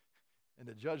 And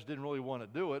the judge didn't really want to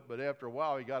do it, but after a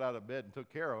while he got out of bed and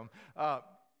took care of him.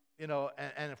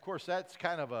 And of course that's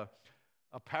kind of a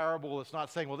parable. It's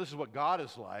not saying, well, this is what God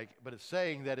is like, but it's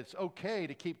saying that it's okay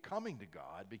to keep coming to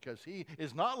God because He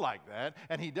is not like that,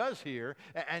 and He does hear,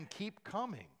 and keep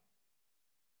coming.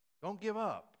 Don't give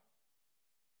up.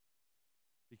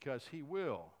 Because He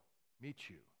will meet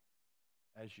you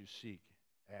as you seek,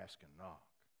 ask, and knock.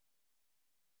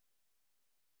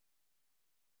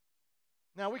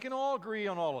 Now, we can all agree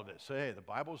on all of this. Say, hey, the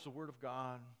Bible is the Word of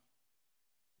God.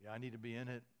 Yeah, I need to be in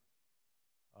it.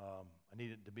 I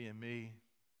need it to be in me.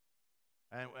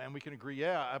 And we can agree,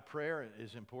 yeah, a prayer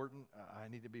is important. I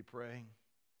need to be praying.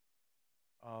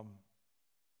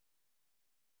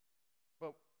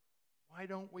 But why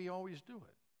don't we always do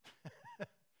it?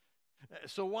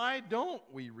 So why don't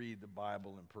we read the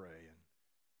Bible and pray? And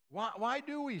why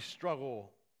do we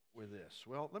struggle with this?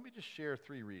 Well, let me just share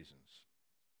 3 reasons.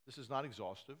 This is not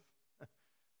exhaustive,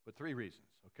 but 3 reasons,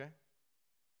 okay?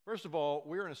 First of all,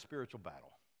 we're in a spiritual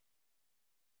battle.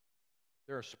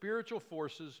 There are spiritual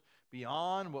forces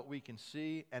beyond what we can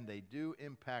see, and they do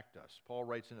impact us. Paul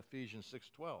writes in Ephesians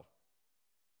 6:12,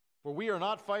 "For we are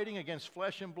not fighting against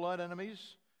flesh and blood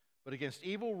enemies, but against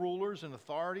evil rulers and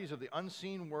authorities of the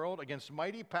unseen world, against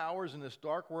mighty powers in this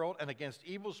dark world, and against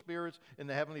evil spirits in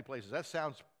the heavenly places." That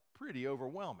sounds pretty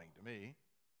overwhelming to me.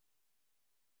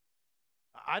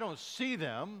 I don't see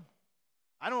them.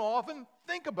 I don't often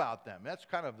think about them. That's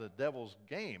kind of the devil's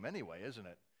game anyway, isn't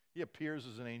it? He appears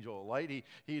as an angel of light.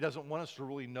 He doesn't want us to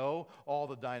really know all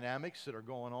the dynamics that are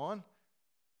going on.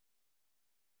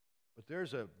 But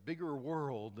there's a bigger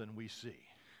world than we see.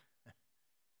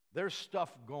 There's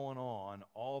stuff going on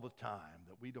all the time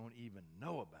that we don't even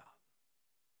know about.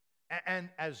 And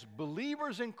as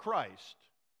believers in Christ,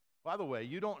 by the way,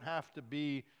 you don't have to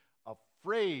be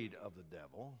afraid of the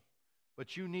devil,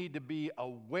 but you need to be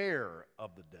aware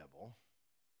of the devil.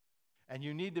 And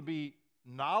you need to be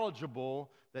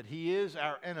knowledgeable that he is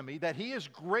our enemy, that he is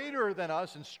greater than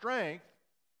us in strength,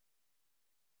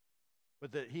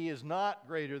 but that he is not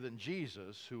greater than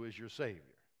Jesus, who is your Savior.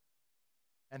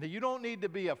 And that you don't need to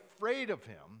be afraid of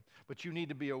him, but you need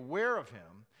to be aware of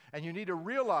him, and you need to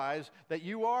realize that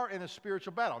you are in a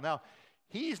spiritual battle. Now,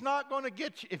 he's not going to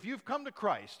get you, if you've come to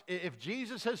Christ, if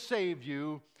Jesus has saved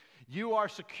you, you are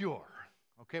secure.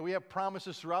 Okay, we have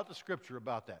promises throughout the Scripture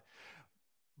about that.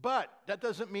 But that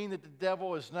doesn't mean that the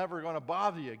devil is never going to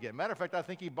bother you again. Matter of fact, I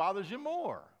think he bothers you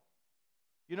more.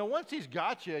 You know, once he's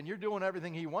got you and you're doing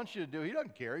everything he wants you to do, he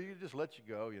doesn't care. He just lets you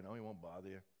go, you know, he won't bother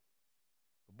you.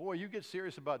 But boy, you get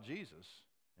serious about Jesus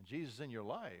and Jesus in your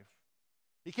life,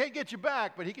 he can't get you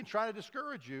back, but he can try to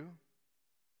discourage you.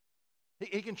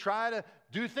 He can try to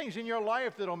do things in your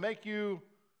life that'll make you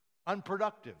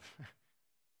unproductive.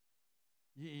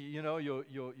 You know,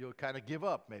 you'll kind of give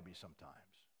up maybe sometimes.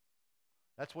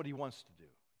 That's what he wants to do.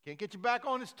 He can't get you back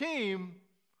on his team,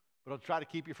 but he'll try to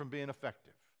keep you from being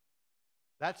effective.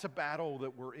 That's a battle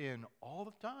that we're in all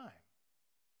the time.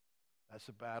 That's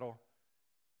a battle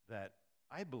that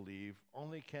I believe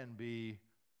only can be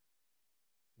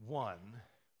won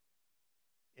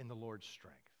in the Lord's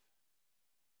strength.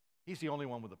 He's the only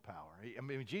one with the power. I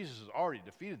mean, Jesus has already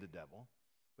defeated the devil,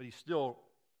 but he's still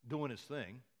doing his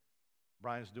thing.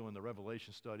 Brian's doing the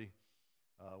Revelation study.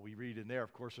 We read in there,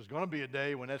 of course, there's going to be a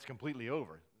day when that's completely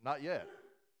over. Not yet.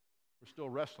 We're still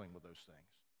wrestling with those things.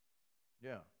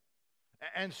 Yeah.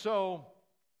 And so,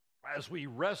 as we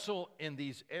wrestle in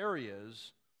these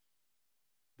areas,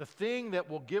 the thing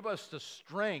that will give us the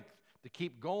strength to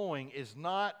keep going is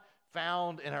not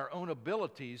found in our own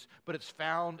abilities, but it's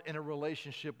found in a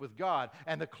relationship with God.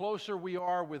 And the closer we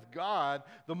are with God,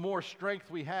 the more strength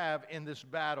we have in this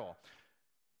battle.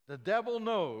 The devil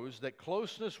knows that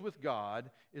closeness with God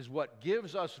is what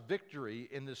gives us victory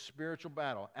in this spiritual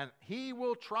battle. And he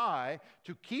will try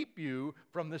to keep you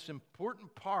from this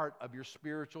important part of your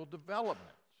spiritual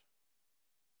development.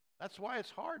 That's why it's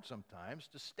hard sometimes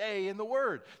to stay in the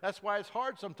Word. That's why it's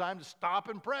hard sometimes to stop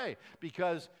and pray,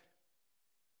 because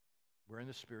we're in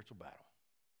this spiritual battle.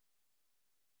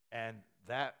 And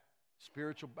that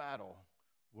spiritual battle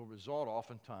will result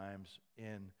oftentimes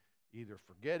in either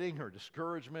forgetting or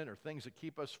discouragement or things that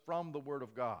keep us from the Word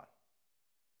of God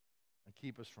and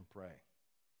keep us from praying.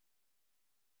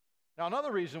 Now,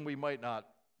 another reason we might not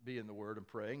be in the Word and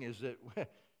praying is that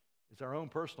it's our own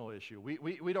personal issue.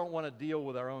 We don't want to deal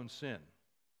with our own sin.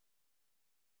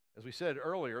 As we said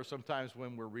earlier, sometimes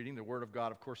when we're reading, the Word of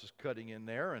God, of course, is cutting in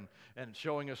there and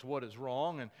showing us what is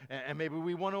wrong, and maybe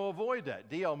we want to avoid that.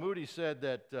 D.L. Moody said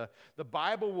that the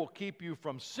Bible will keep you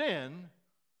from sin,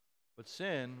 but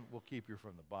sin will keep you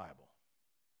from the Bible.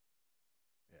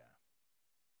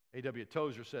 Yeah. A.W.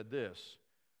 Tozer said this: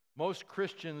 most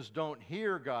Christians don't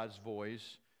hear God's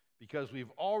voice because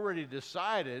we've already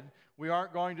decided we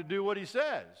aren't going to do what he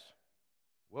says.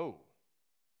 Whoa.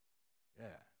 Yeah.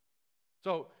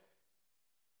 So,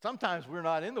 Sometimes we're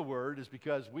not in the Word is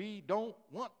because we don't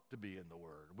want to be in the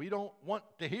Word. We don't want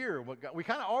to hear what God, we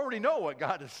kind of already know what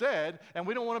God has said, and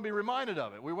we don't want to be reminded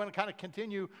of it. We want to kind of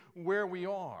continue where we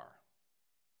are.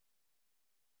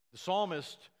 The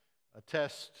psalmist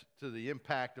attests to the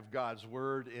impact of God's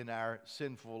Word in our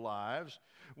sinful lives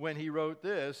when he wrote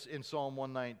this in Psalm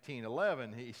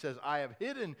 119:11. He says, I have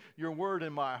hidden your word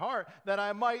in my heart that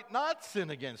I might not sin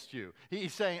against you.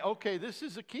 He's saying, okay, this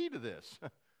is a key to this.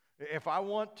 If I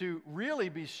want to really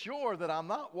be sure that I'm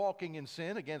not walking in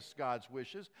sin against God's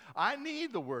wishes, I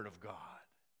need the Word of God.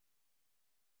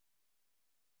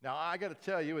 Now, I got to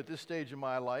tell you, at this stage of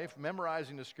my life,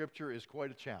 memorizing the Scripture is quite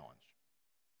a challenge.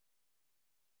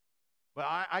 But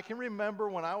I can remember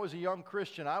when I was a young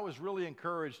Christian, I was really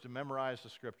encouraged to memorize the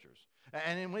Scriptures.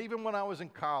 And even when I was in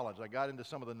college, I got into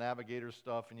some of the Navigator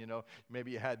stuff, and,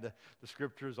 maybe you had the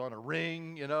Scriptures on a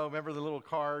ring, remember the little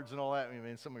cards and all that? I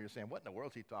mean, some of you are saying, what in the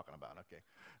world is he talking about? Okay.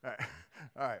 All right.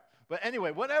 All right. But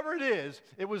anyway, whatever it is,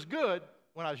 it was good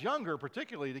when I was younger,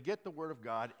 particularly, to get the Word of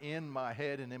God in my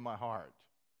head and in my heart.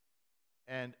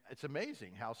 And it's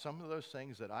amazing how some of those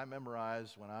things that I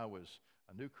memorized when I was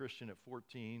a new Christian at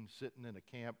 14, sitting in a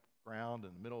campground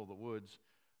in the middle of the woods,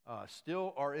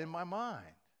 still are in my mind.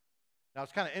 Now,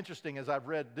 it's kind of interesting as I've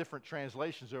read different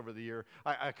translations over the year.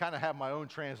 I kind of have my own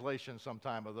translation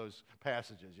sometime of those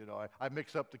passages. I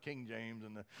mix up the King James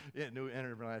and the New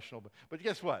International. But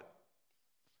guess what?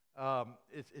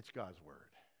 It's God's Word.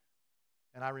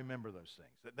 And I remember those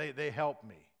things. They help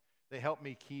me. They help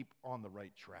me keep on the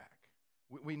right track.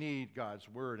 We need God's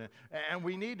Word. And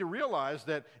we need to realize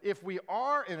that if we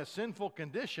are in a sinful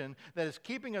condition that is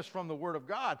keeping us from the Word of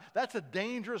God, that's a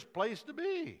dangerous place to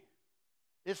be.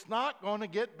 It's not going to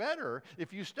get better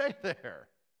if you stay there.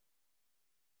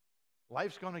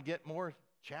 Life's going to get more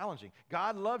challenging.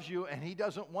 God loves you, and He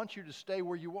doesn't want you to stay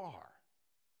where you are.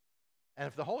 And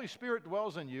if the Holy Spirit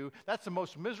dwells in you, that's the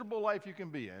most miserable life you can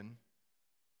be in,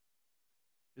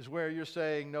 is where you're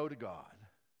saying no to God,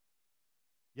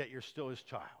 yet you're still His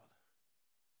child.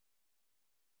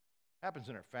 Happens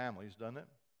in our families, doesn't it?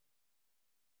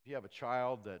 If you have a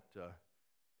child that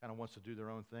kind of wants to do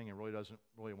their own thing and really doesn't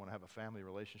really want to have a family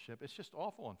relationship, it's just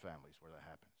awful in families where that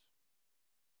happens,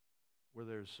 where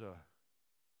there's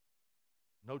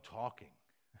no talking.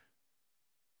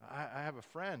 I have a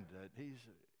friend that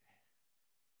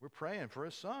we're praying for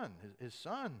his son. His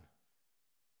son,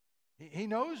 he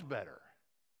knows better,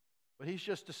 but he's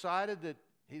just decided that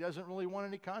he doesn't really want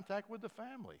any contact with the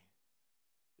family.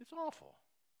 It's awful.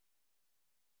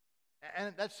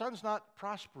 And that son's not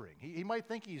prospering. He might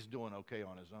think he's doing okay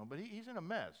on his own, but he's in a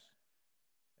mess.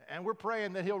 And we're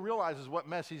praying that he'll realize what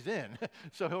mess he's in,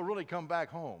 so he'll really come back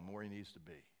home where he needs to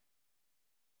be.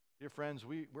 Dear friends,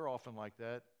 we're often like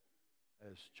that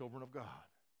as children of God.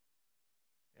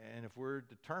 And if we're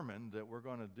determined that we're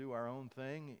going to do our own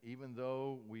thing, even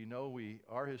though we know we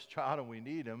are His child and we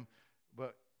need Him,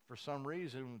 but for some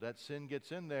reason that sin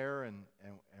gets in there and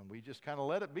we just kind of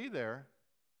let it be there,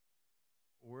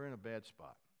 we're in a bad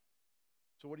spot.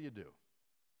 So what do?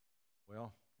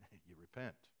 Well, you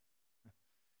repent.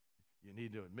 You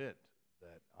need to admit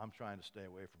that I'm trying to stay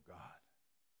away from God.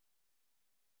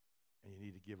 And you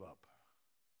need to give up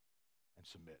and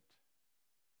submit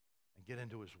and get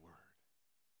into His Word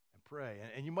and pray.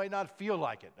 And you might not feel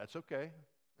like it. That's okay.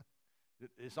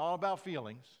 It's all about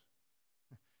feelings.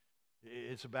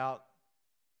 It's about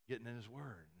getting in His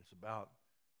Word. It's about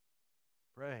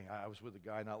praying. I was with a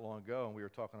guy not long ago, and we were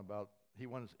talking about, he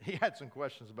had some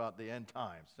questions about the end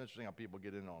times. It's interesting how people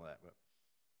get in on that. But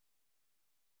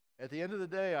at the end of the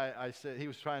day, I said, he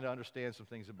was trying to understand some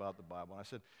things about the Bible. And I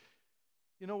said,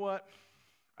 you know what?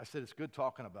 I said, it's good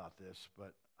talking about this,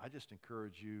 but I just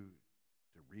encourage you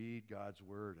to read God's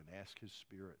Word and ask His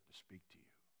Spirit to speak to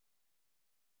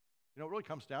you. It really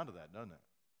comes down to that, doesn't it?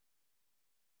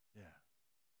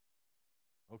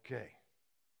 Yeah. Okay.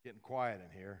 Getting quiet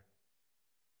in here.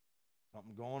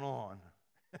 Something going on.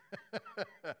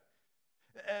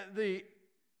 The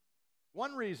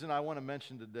one reason I want to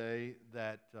mention today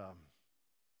that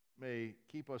may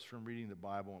keep us from reading the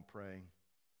Bible and praying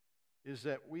is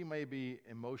that we may be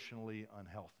emotionally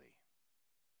unhealthy.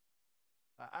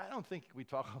 I don't think we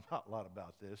talk a lot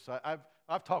about this.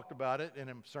 I've talked about it in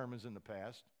sermons in the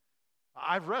past.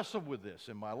 I've wrestled with this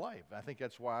in my life. I think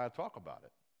that's why I talk about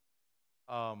it.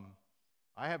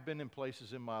 I have been in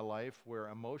places in my life where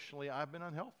emotionally I've been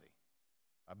unhealthy.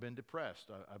 I've been depressed.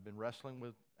 I've been wrestling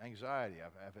with anxiety.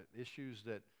 I've had issues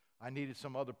that I needed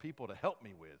some other people to help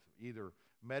me with, either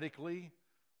medically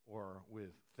or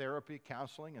with therapy,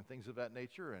 counseling, and things of that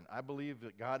nature. And I believe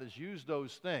that God has used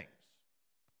those things,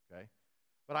 okay?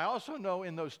 But I also know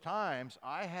in those times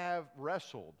I have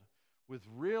wrestled with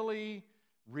really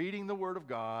reading the Word of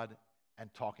God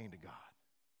and talking to God.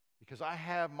 Because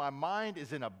my mind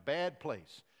is in a bad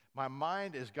place. My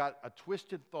mind has got a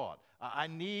twisted thought. I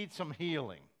need some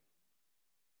healing.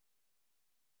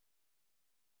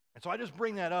 And so I just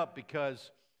bring that up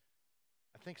because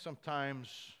I think sometimes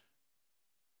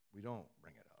we don't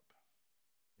bring it up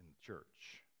in the church.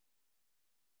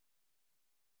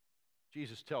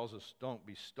 Jesus tells us don't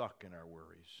be stuck in our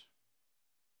worries,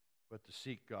 but to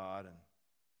seek God and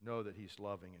know that He's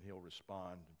loving and He'll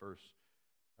respond.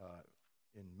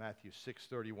 In Matthew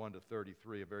 6:31 to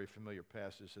 33, a very familiar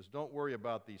passage, says, "Don't worry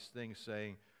about these things,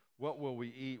 saying, what will we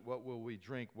eat? What will we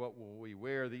drink? What will we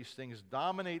wear? These things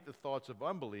dominate the thoughts of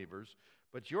unbelievers,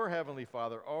 but your heavenly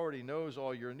Father already knows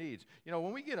all your needs." You know,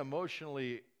 when we get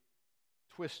emotionally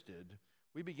twisted,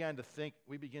 we begin to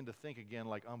think again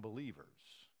like unbelievers.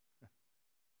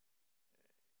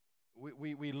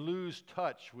 We lose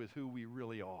touch with who we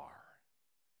really are.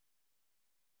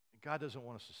 God doesn't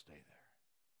want us to stay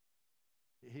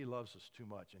there. He loves us too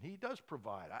much, and He does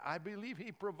provide. I believe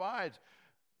He provides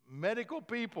medical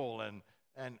people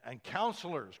and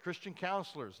counselors, Christian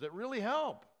counselors, that really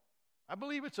help. I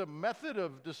believe it's a method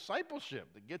of discipleship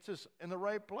that gets us in the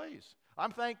right place.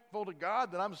 I'm thankful to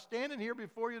God that I'm standing here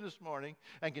before you this morning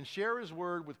and can share His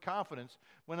Word with confidence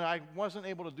when I wasn't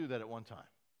able to do that at one time.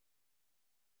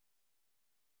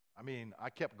 I mean, I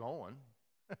kept going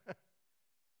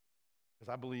because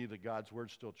I believe that God's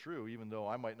Word's still true, even though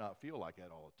I might not feel like that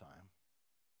all the time.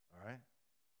 All right?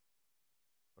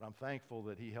 But I'm thankful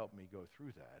that He helped me go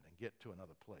through that and get to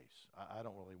another place. I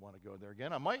don't really want to go there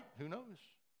again. I might, who knows?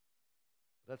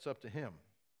 That's up to Him.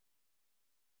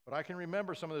 But I can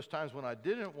remember some of those times when I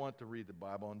didn't want to read the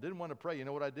Bible and didn't want to pray. You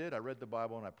know what I did? I read the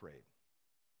Bible and I prayed.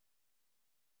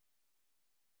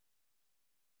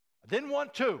 I didn't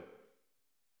want to.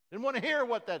 Didn't want to hear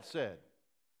what that said.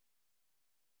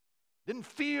 Didn't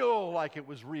feel like it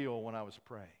was real when I was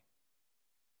praying.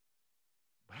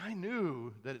 But I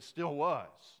knew that it still was.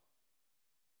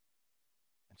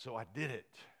 And so I did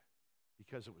it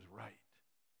because it was right.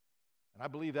 And I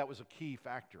believe that was a key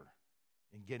factor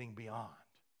in getting beyond.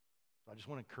 So I just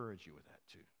want to encourage you with that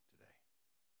too today.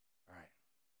 All right.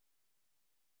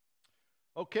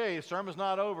 Okay, the sermon's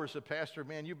not over. So Pastor,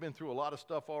 man, you've been through a lot of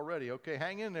stuff already. Okay,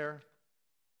 hang in there.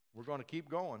 We're going to keep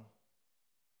going.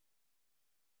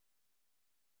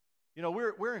 You know,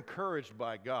 we're encouraged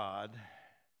by God,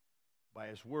 by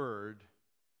His Word,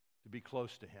 to be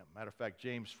close to Him. Matter of fact,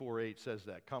 James 4:8 says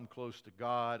that. Come close to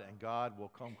God, and God will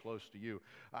come close to you.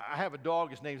 I have a dog.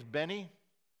 His name's Benny.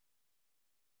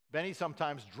 Benny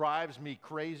sometimes drives me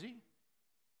crazy.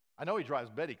 I know he drives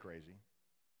Betty crazy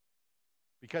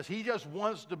because he just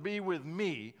wants to be with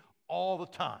me all the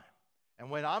time. And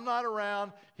when I'm not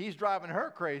around, he's driving her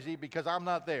crazy because I'm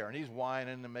not there. And he's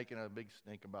whining and making a big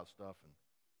stink about stuff. And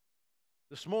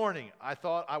this morning, I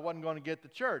thought I wasn't going to get to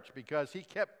church because he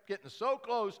kept getting so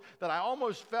close that I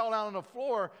almost fell down on the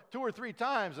floor 2 or 3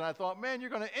 times. And I thought, man,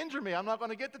 you're going to injure me. I'm not going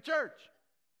to get to church.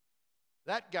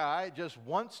 That guy just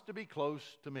wants to be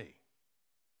close to me.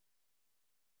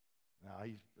 Now,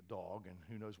 he's a dog, and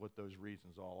who knows what those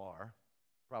reasons all are.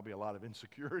 Probably a lot of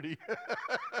insecurity.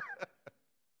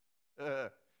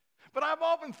 But I've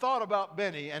often thought about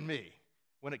Benny and me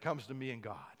when it comes to me and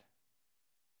God.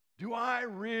 Do I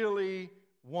really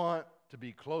want to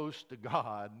be close to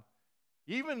God,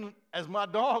 even as my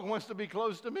dog wants to be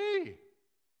close to me?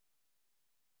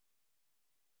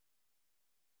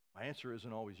 My answer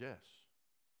isn't always yes.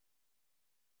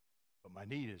 But my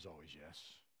need is always yes.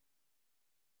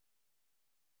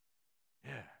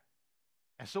 Yeah.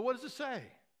 And so what does it say?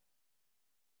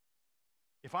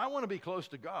 If I want to be close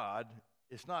to God,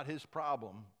 it's not His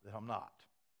problem that I'm not.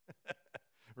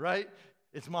 Right?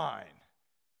 It's mine.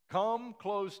 Come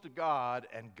close to God,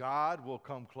 and God will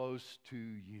come close to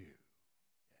you.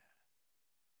 Yeah.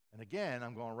 And again,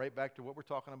 I'm going right back to what we're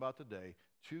talking about today.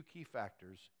 2 key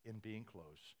factors in being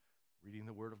close: reading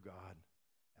the Word of God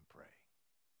and praying.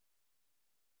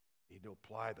 You need to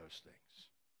apply those things.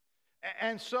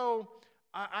 And so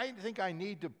I think I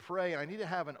need to pray. I need to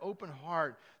have an open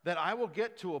heart that I will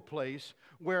get to a place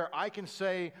where I can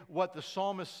say what the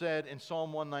psalmist said in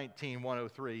Psalm 119,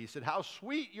 103. He said, "How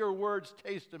sweet your words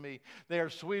taste to me. They are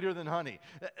sweeter than honey."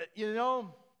 You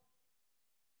know,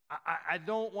 I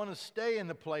don't want to stay in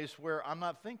the place where I'm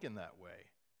not thinking that way.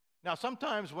 Now,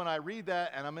 sometimes when I read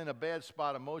that and I'm in a bad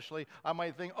spot emotionally, I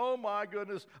might think, oh my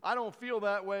goodness, I don't feel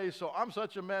that way, so I'm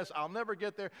such a mess. I'll never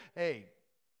get there. Hey,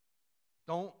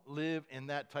 don't live in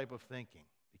that type of thinking,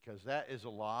 because that is a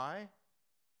lie.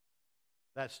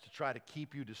 That's to try to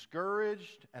keep you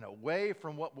discouraged and away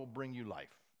from what will bring you life.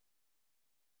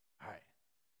 All right.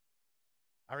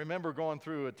 I remember going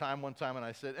through a time one time, and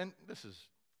I said, and this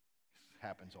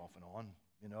happens off and on,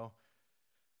 you know.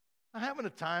 I'm having a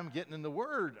time getting in the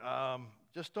Word.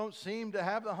 Just don't seem to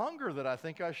have the hunger that I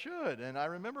think I should. And I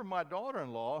remember my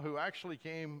daughter-in-law, who actually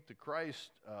came to Christ,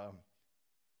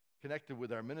 connected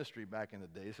with our ministry back in the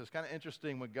day. So it's kind of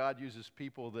interesting when God uses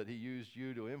people that he used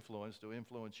you to influence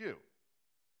you.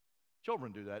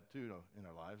 Children do that too in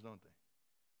their lives, don't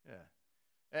they? Yeah.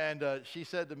 And she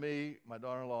said to me, my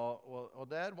daughter-in-law, well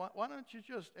Dad, why don't you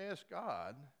just ask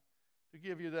God to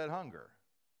give you that hunger?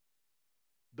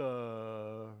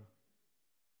 Duh.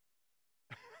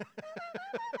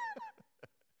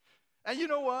 And you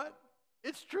know what?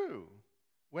 It's true.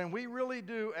 When we really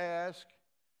do ask,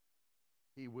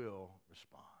 he will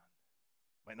respond.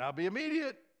 Might not be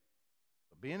immediate,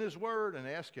 but be in his word and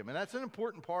ask him. And that's an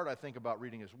important part, I think, about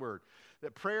reading his word.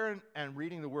 That prayer and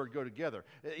reading the word go together.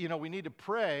 You know, we need to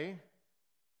pray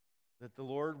that the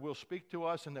Lord will speak to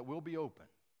us and that we'll be open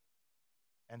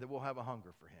and that we'll have a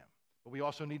hunger for him. But we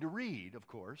also need to read, of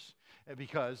course,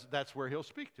 because that's where he'll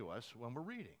speak to us when we're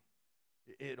reading.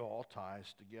 It all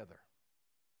ties together.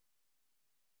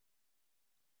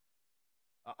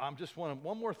 I'm just one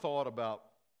more thought about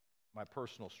my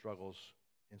personal struggles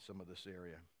in some of this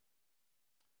area.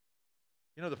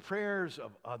 You know, the prayers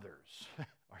of others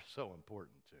are so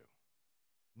important too.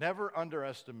 Never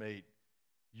underestimate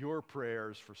your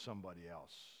prayers for somebody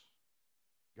else.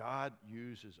 God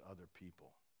uses other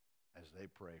people as they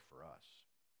pray for us.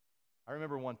 I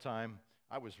remember one time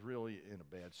I was really in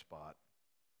a bad spot,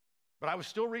 but I was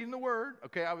still reading the Word,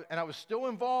 okay, and I was still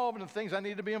involved in the things I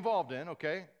needed to be involved in,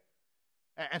 okay?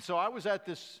 And so I was at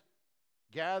this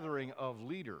gathering of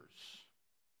leaders.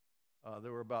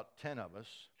 There were about 10 of us,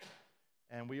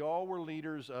 and we all were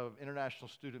leaders of International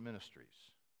Student Ministries.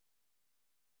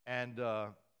 And I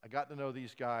got to know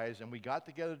these guys, and we got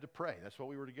together to pray. That's what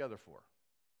we were together for,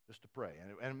 just to pray.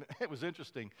 And it was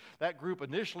interesting. That group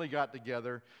initially got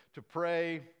together to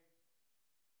pray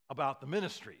about the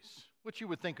ministries, which you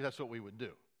would think that's what we would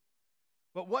do.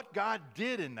 But what God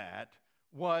did in that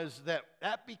was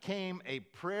that became a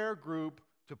prayer group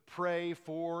to pray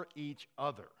for each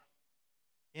other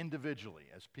individually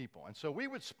as people. And so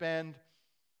we'd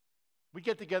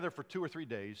get together for 2 or 3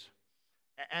 days,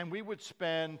 and we would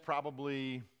spend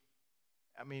probably,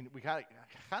 we kind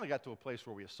of got to a place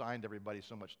where we assigned everybody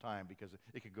so much time because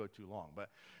it could go too long. But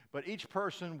each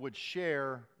person would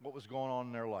share what was going on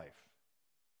in their life.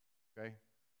 Okay?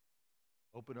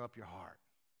 Open up your heart.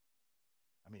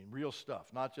 Real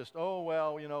stuff, not just,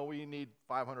 we need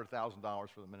 $500,000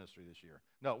 for the ministry this year.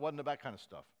 No, it wasn't that kind of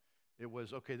stuff. It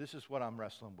was, okay, this is what I'm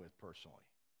wrestling with personally.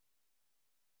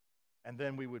 And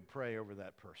then we would pray over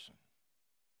that person.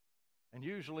 And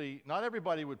usually, not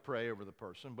everybody would pray over the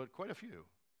person, but quite a few.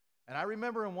 And I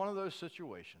remember in one of those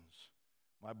situations,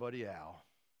 my buddy Al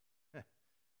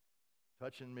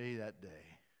touching me that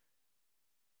day.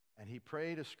 And he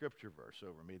prayed a scripture verse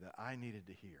over me that I needed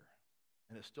to hear.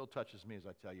 And it still touches me as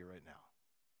I tell you right now.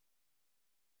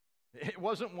 It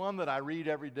wasn't one that I read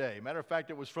every day. Matter of fact,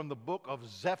 it was from the book of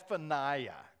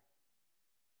Zephaniah.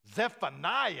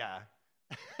 Zephaniah?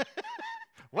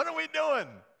 What are we doing?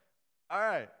 All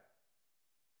right.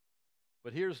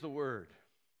 But here's the word.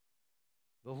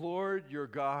 The Lord your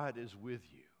God is with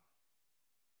you,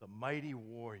 the mighty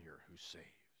warrior who saves.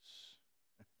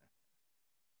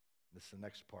 This is the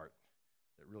next part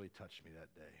that really touched me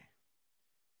that day.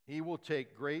 He will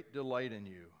take great delight in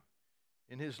you.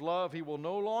 In his love, he will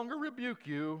no longer rebuke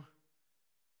you,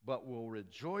 but will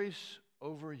rejoice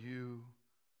over you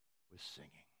with singing.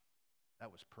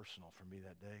 That was personal for me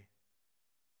that day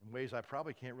in ways I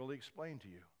probably can't really explain to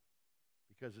you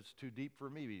because it's too deep for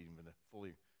me even to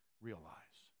fully realize.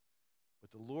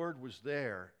 But the Lord was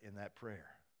there in that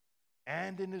prayer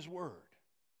and in his word.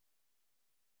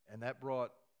 And that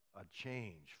brought a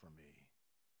change for me.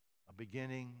 A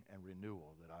beginning and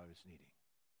renewal that I was needing.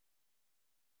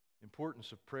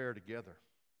 Importance of prayer together.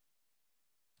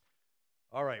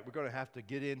 All right, we're going to have to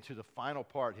get into the final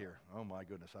part here. Oh my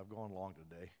goodness, I've gone long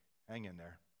today. Hang in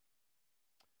there.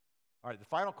 All right, the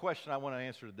final question I want to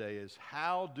answer today is,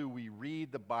 how do we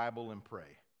read the Bible and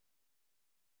pray?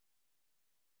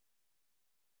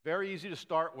 Very easy to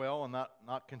start well and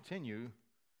not continue.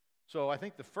 So I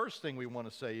think the first thing we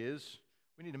want to say is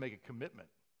we need to make a commitment.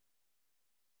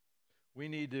 We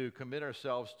need to commit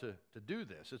ourselves to do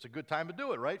this. It's a good time to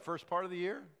do it, right? First part of the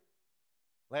year.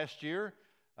 Last year,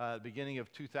 beginning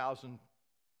of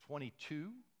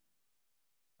 2022,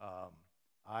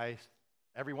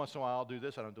 every once in a while I'll do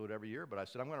this. I don't do it every year, but I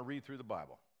said I'm going to read through the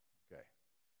Bible. Okay.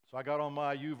 So I got on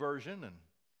my YouVersion, and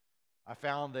I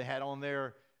found they had on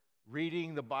there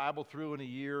reading the Bible through in a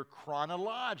year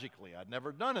chronologically. I'd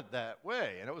never done it that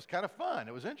way, and it was kind of fun.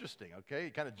 It was interesting, okay?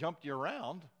 It kind of jumped you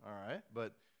around, all right?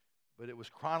 But it was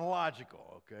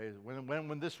chronological, okay?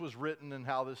 When this was written and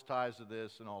how this ties to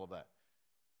this and all of that.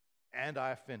 And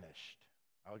I finished.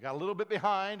 I got a little bit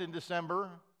behind in December,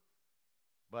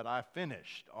 but I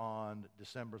finished on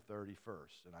December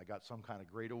 31st, and I got some kind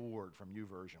of great award from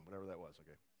YouVersion, whatever that was,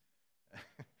 okay?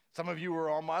 Some of you were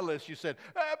on my list. You said,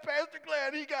 Pastor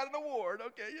Glenn, he got an award.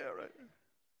 Okay, yeah, right.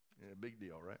 Yeah, big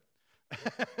deal, right?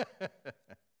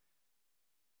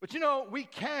 But you know, we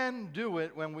can do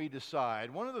it when we decide.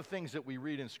 One of the things that we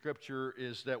read in Scripture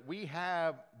is that we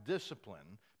have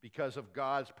discipline because of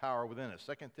God's power within us.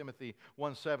 2 Timothy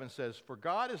 1:7 says, "For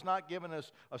God has not given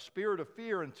us a spirit of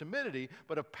fear and timidity,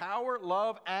 but of power,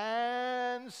 love,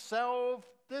 and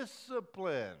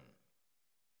self-discipline."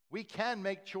 We can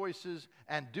make choices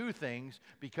and do things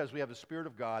because we have the Spirit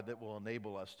of God that will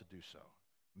enable us to do so.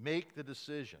 Make the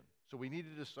decision. So we need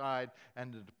to decide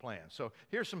and to plan. So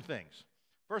here's some things.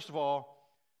 First of all,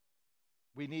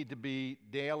 we need to be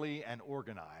daily and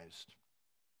organized.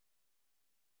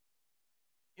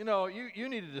 You know, you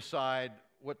need to decide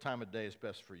what time of day is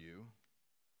best for you.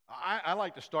 I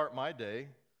like to start my day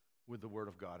with the Word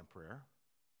of God and prayer,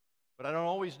 but I don't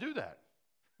always do that.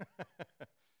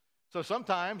 So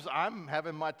sometimes I'm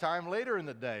having my time later in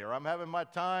the day, or I'm having my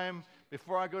time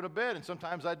before I go to bed, and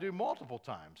sometimes I do multiple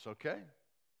times, okay?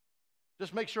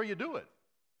 Just make sure you do it,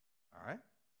 all right?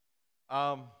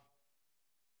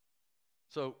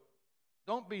 So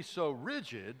don't be so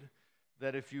rigid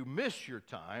that if you miss your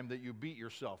time that you beat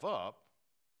yourself up.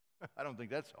 I don't think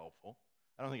that's helpful.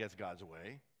 I don't think that's God's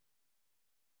way.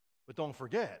 But don't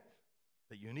forget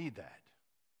that you need that.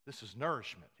 This is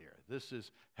nourishment here. This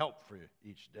is help for you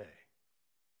each day.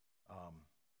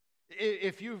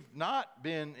 If you've not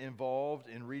been involved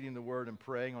in reading the Word and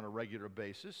praying on a regular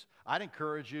basis, I'd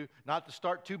encourage you not to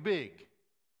start too big.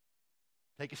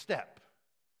 Take a step.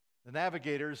 The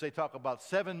Navigators, they talk about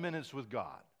 7 minutes with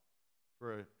God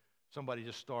for somebody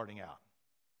just starting out.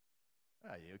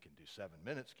 Well, you can do 7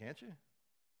 minutes, can't you?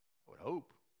 I would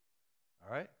hope.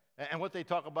 All right? And what they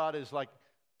talk about is like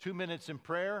 2 minutes in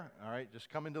prayer. All right? Just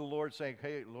come into the Lord saying,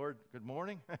 "Hey, Lord, good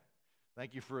morning.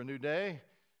 Thank you for a new day.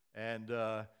 And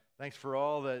thanks for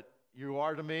all that you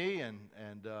are to me.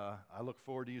 And I look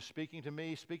forward to you speaking to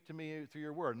me. Speak to me through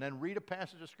your word." And then read a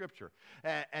passage of Scripture.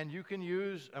 And you can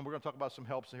use, and we're going to talk about some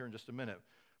helps here in just a minute,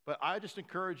 but I just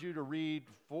encourage you to read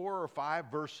 4 or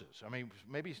 5 verses. I mean,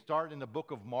 maybe start in the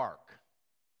book of Mark.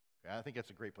 Okay, I think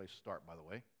that's a great place to start, by the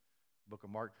way. Book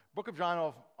of Mark. Book of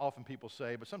John, often people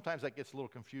say, but sometimes that gets a little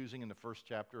confusing in the first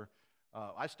chapter.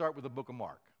 I start with the book of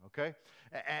Mark, okay?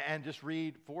 And just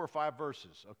read 4 or 5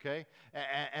 verses, okay?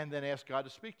 And then ask God to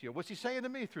speak to you. What's he saying to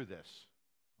me through this?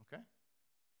 Okay?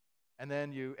 And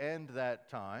then you end that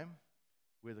time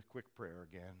with a quick prayer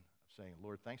again, saying,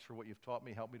 "Lord, thanks for what you've taught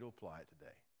me. Help me to apply it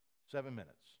today." 7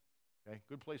 minutes, okay?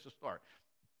 Good place to start.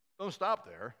 Don't stop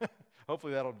there.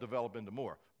 Hopefully that'll develop into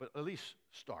more, but at least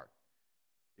start.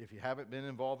 If you haven't been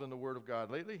involved in the Word of God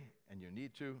lately, and you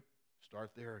need to,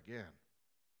 start there again.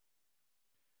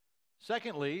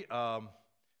 Secondly, I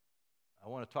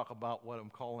want to talk about what I'm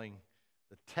calling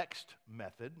the text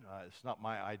method. It's not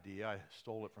my idea. I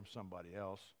stole it from somebody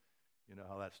else. You know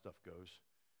how that stuff goes.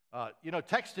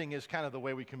 Texting is kind of the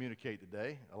way we communicate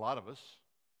today, a lot of us.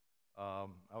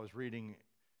 I was reading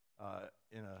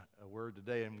in a word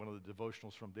today in one of the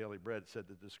devotionals from Daily Bread, said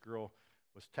that this girl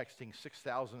was texting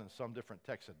 6,000 and some different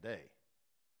texts a day.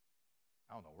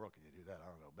 I don't know, where can you do that? I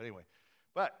don't know. But anyway,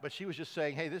 but she was just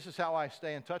saying, hey, this is how I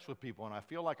stay in touch with people. And I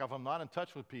feel like if I'm not in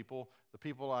touch with people, the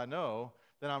people I know,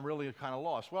 then I'm really kind of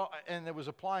lost. Well, and it was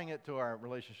applying it to our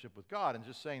relationship with God and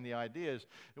just saying the idea is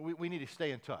we need to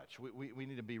stay in touch. We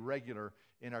need to be regular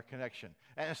in our connection.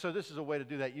 And so this is a way to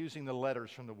do that using the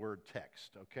letters from the word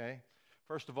text, okay?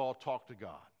 First of all, talk to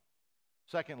God.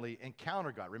 Secondly,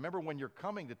 encounter God. Remember, when you're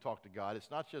coming to talk to God,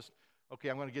 it's not just, okay,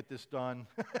 I'm going to get this done.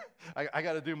 I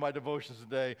got to do my devotions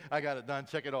today. I got it done.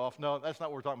 Check it off. No, that's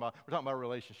not what we're talking about. We're talking about a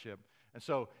relationship. And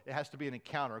so it has to be an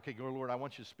encounter. Okay, Lord, I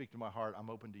want you to speak to my heart. I'm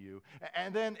open to you.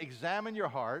 And then examine your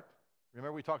heart.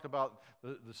 Remember, we talked about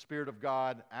the Spirit of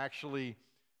God actually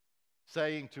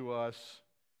saying to us,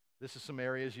 this is some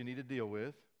areas you need to deal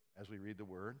with as we read the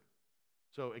Word.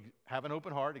 So have an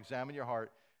open heart. Examine your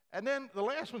heart. And then the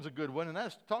last one's a good one, and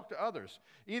that's talk to others.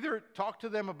 Either talk to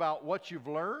them about what you've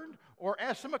learned or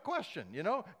ask them a question. You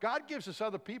know, God gives us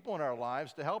other people in our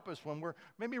lives to help us when we're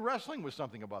maybe wrestling with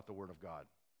something about the Word of God.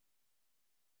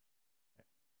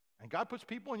 And God puts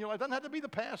people in your life. It doesn't have to be the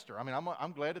pastor. I mean,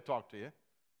 I'm glad to talk to you.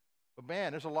 But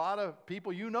man, there's a lot of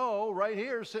people you know right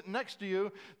here sitting next to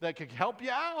you that could help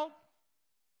you out.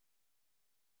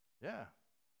 Yeah,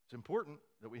 it's important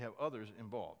that we have others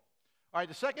involved. All right,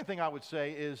 the second thing I would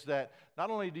say is that not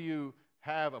only do you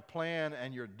have a plan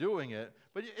and you're doing it,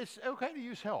 but it's okay to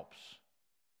use helps.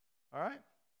 All right?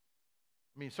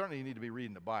 I mean, certainly you need to be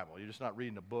reading the Bible. You're just not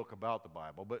reading a book about the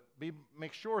Bible. But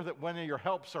make sure that when your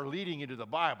helps are leading you to the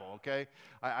Bible, okay?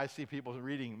 I see people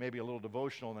reading maybe a little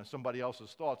devotional and then somebody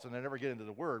else's thoughts and they never get into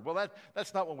the Word. Well,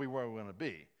 that's not what we were going to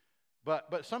be.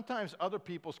 But sometimes other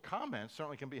people's comments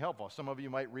certainly can be helpful. Some of you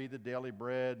might read the Daily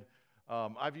Bread.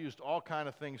 I've used all kind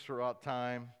of things throughout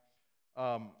time.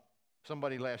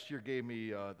 Somebody last year gave me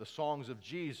the Songs of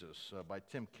Jesus by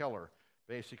Tim Keller,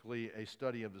 basically a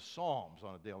study of the Psalms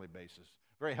on a daily basis.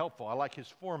 Very helpful. I like his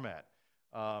format.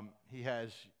 He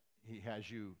has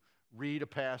you read a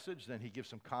passage, then he gives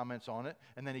some comments on it,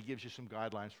 and then he gives you some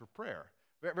guidelines for prayer.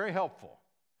 Very, very helpful.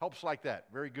 Helps like that.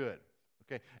 Very good.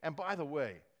 Okay. And by the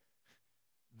way,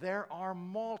 there are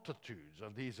multitudes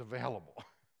of these available.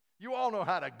 You all know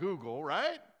how to Google,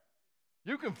 right?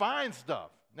 You can find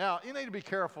stuff. Now, you need to be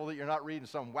careful that you're not reading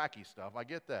some wacky stuff. I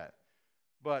get that.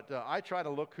 But I try to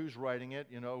look who's writing it,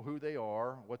 who they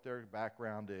are, what their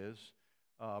background is,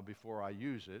 before I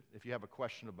use it. If you have a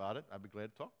question about it, I'd be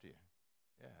glad to talk to you.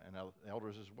 Yeah, and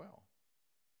elders as well.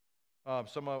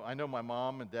 I know my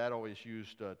mom and dad always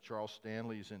used Charles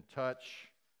Stanley's In Touch.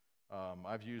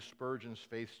 I've used Spurgeon's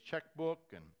Faith Checkbook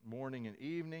and morning and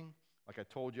evening. Like I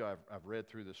told you, I've read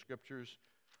through the scriptures.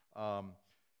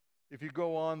 If you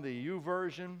go on the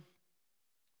YouVersion,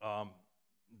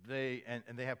 they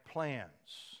have plans,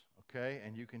 okay?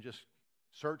 And you can just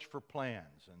search for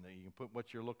plans, and you can put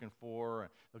what you're looking for, and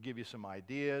they'll give you some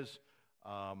ideas.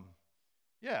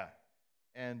 Yeah,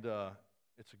 and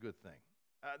it's a good thing.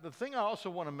 The thing I also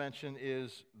want to mention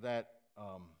is that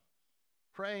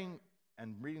praying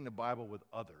and reading the Bible with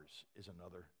others is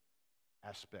another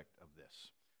aspect of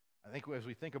this. I think as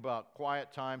we think about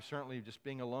quiet time, certainly just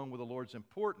being alone with the Lord is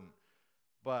important,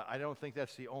 but I don't think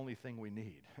that's the only thing we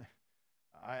need.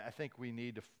 I think we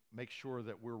need to make sure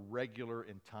that we're regular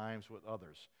in times with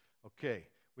others. Okay,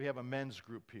 we have a men's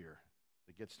group here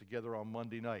that gets together on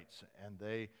Monday nights, and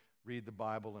they read the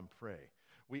Bible and pray.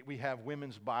 We have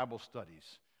women's Bible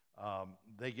studies.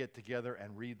 They get together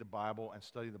and read the Bible and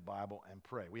study the Bible and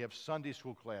pray. We have Sunday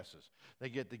school classes. They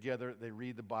get together, they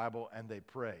read the Bible, and they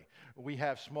pray. We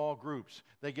have small groups.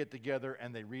 They get together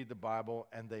and they read the Bible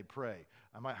and they pray.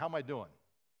 How am I doing?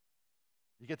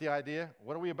 You get the idea?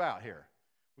 What are we about here?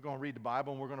 We're going to read the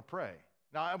Bible and we're going to pray.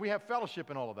 Now, we have fellowship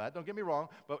and all of that. Don't get me wrong.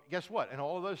 But guess what? In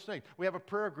all of those things, we have a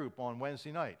prayer group on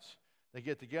Wednesday nights. They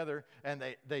get together and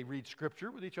they read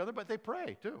Scripture with each other, but they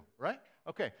pray too, right?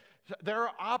 Okay. So there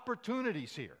are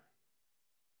opportunities here.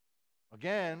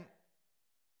 Again,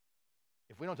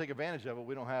 if we don't take advantage of it,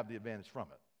 we don't have the advantage from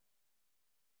it.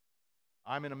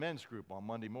 I'm in a men's group on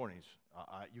Monday mornings.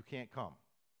 You can't come.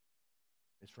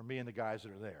 It's for me and the guys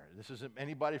that are there. This isn't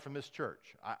anybody from this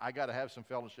church. I got to have some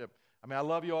fellowship. I mean, I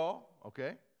love you all,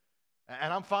 okay?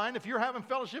 And I'm fine if you're having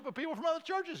fellowship with people from other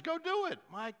churches. Go do it.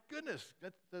 My goodness,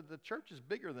 the church is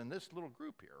bigger than this little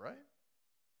group here, right?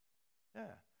 Yeah.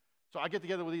 So I get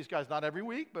together with these guys not every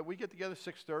week, but we get together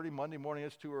 6:30 Monday morning.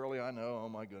 It's too early, I know. Oh,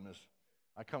 my goodness.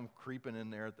 I come creeping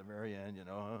in there at the very end,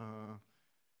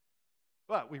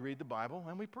 But we read the Bible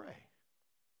and we pray.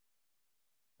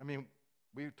 I mean,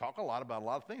 we talk a lot about a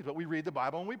lot of things, but we read the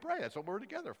Bible and we pray. That's what we're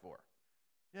together for.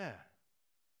 Yeah.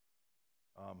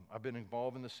 I've been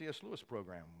involved in the C.S. Lewis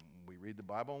program. We read the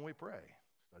Bible and we pray.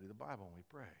 Study the Bible and we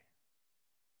pray.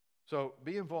 So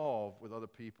be involved with other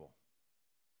people.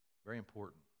 Very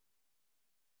important.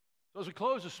 So as we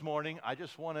close this morning, I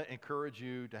just want to encourage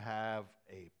you to have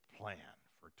a plan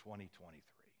for 2023.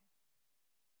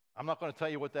 I'm not going to tell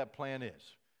you what that plan is,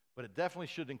 but it definitely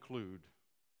should include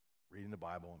reading the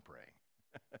Bible and praying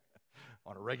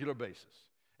on a regular basis.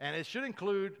 And it should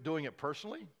include doing it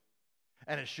personally,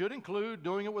 and it should include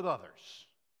doing it with others.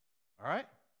 All right?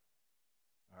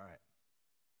 All right.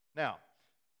 Now,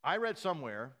 I read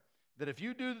somewhere that if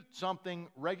you do something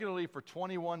regularly for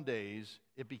 21 days,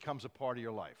 it becomes a part of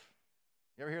your life.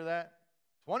 You ever hear that?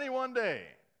 21 days.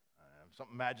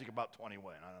 Something magic about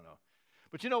 21, I don't know.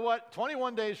 But you know what?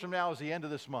 21 days from now is the end of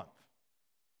this month.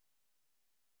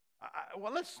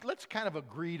 Well, let's kind of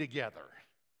agree together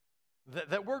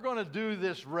that we're going to do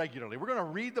this regularly. We're going to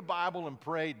read the Bible and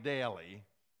pray daily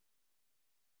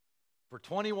for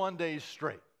 21 days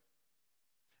straight.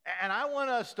 And I want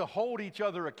us to hold each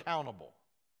other accountable.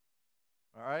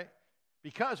 All right?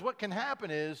 Because what can happen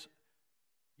is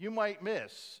you might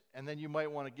miss, and then you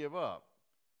might want to give up.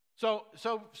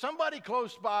 So somebody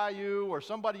close by you or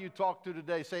somebody you talk to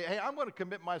today, say, hey, I'm going to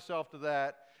commit myself to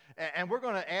that, and we're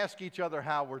going to ask each other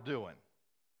how we're doing.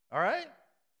 All right?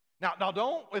 Now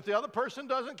don't, if the other person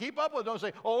doesn't keep up with it, don't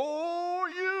say, oh,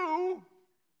 you.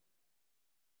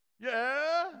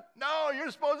 Yeah? No,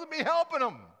 you're supposed to be helping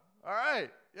them. All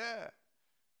right? Yeah.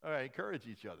 All right, encourage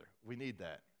each other. We need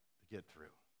that to get through.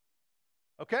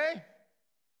 Okay?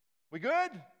 We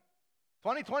good?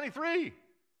 2023.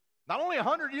 Not only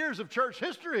 100 years of church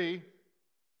history,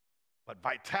 but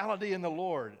vitality in the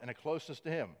Lord and a closeness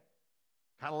to Him.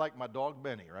 Kind of like my dog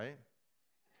Benny, right?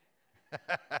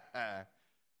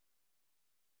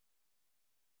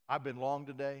 I've been long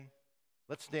today.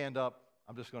 Let's stand up.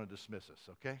 I'm just going to dismiss us,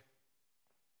 okay?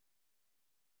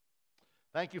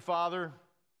 Thank you, Father,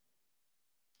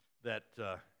 that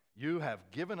you have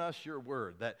given us your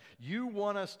word, that you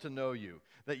want us to know you,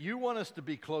 that you want us to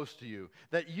be close to you,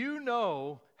 that you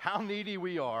know how needy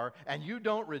we are, and you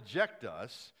don't reject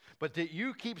us, but that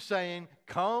you keep saying,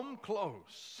 come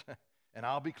close, and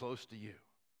I'll be close to you.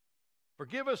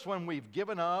 Forgive us when we've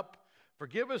given up.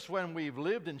 Forgive us when we've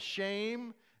lived in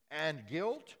shame and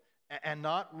guilt and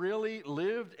not really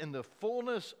lived in the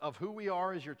fullness of who we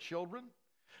are as your children.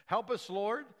 Help us,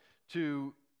 Lord,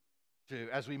 to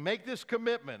as we make this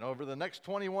commitment over the next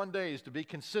 21 days to be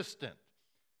consistent,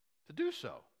 to do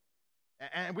so.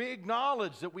 And we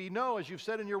acknowledge that we know, as you've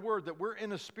said in your word, that we're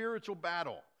in a spiritual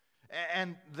battle.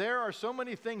 And there are so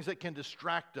many things that can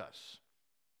distract us.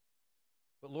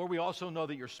 But Lord, we also know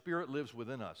that your Spirit lives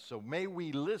within us. So may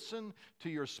we listen to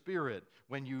your Spirit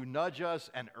when you nudge us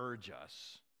and urge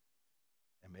us.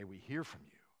 And may we hear from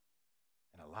you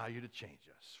and allow you to change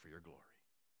us for your glory.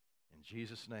 In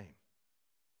Jesus' name,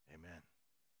 amen.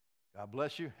 God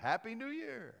bless you. Happy New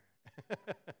Year.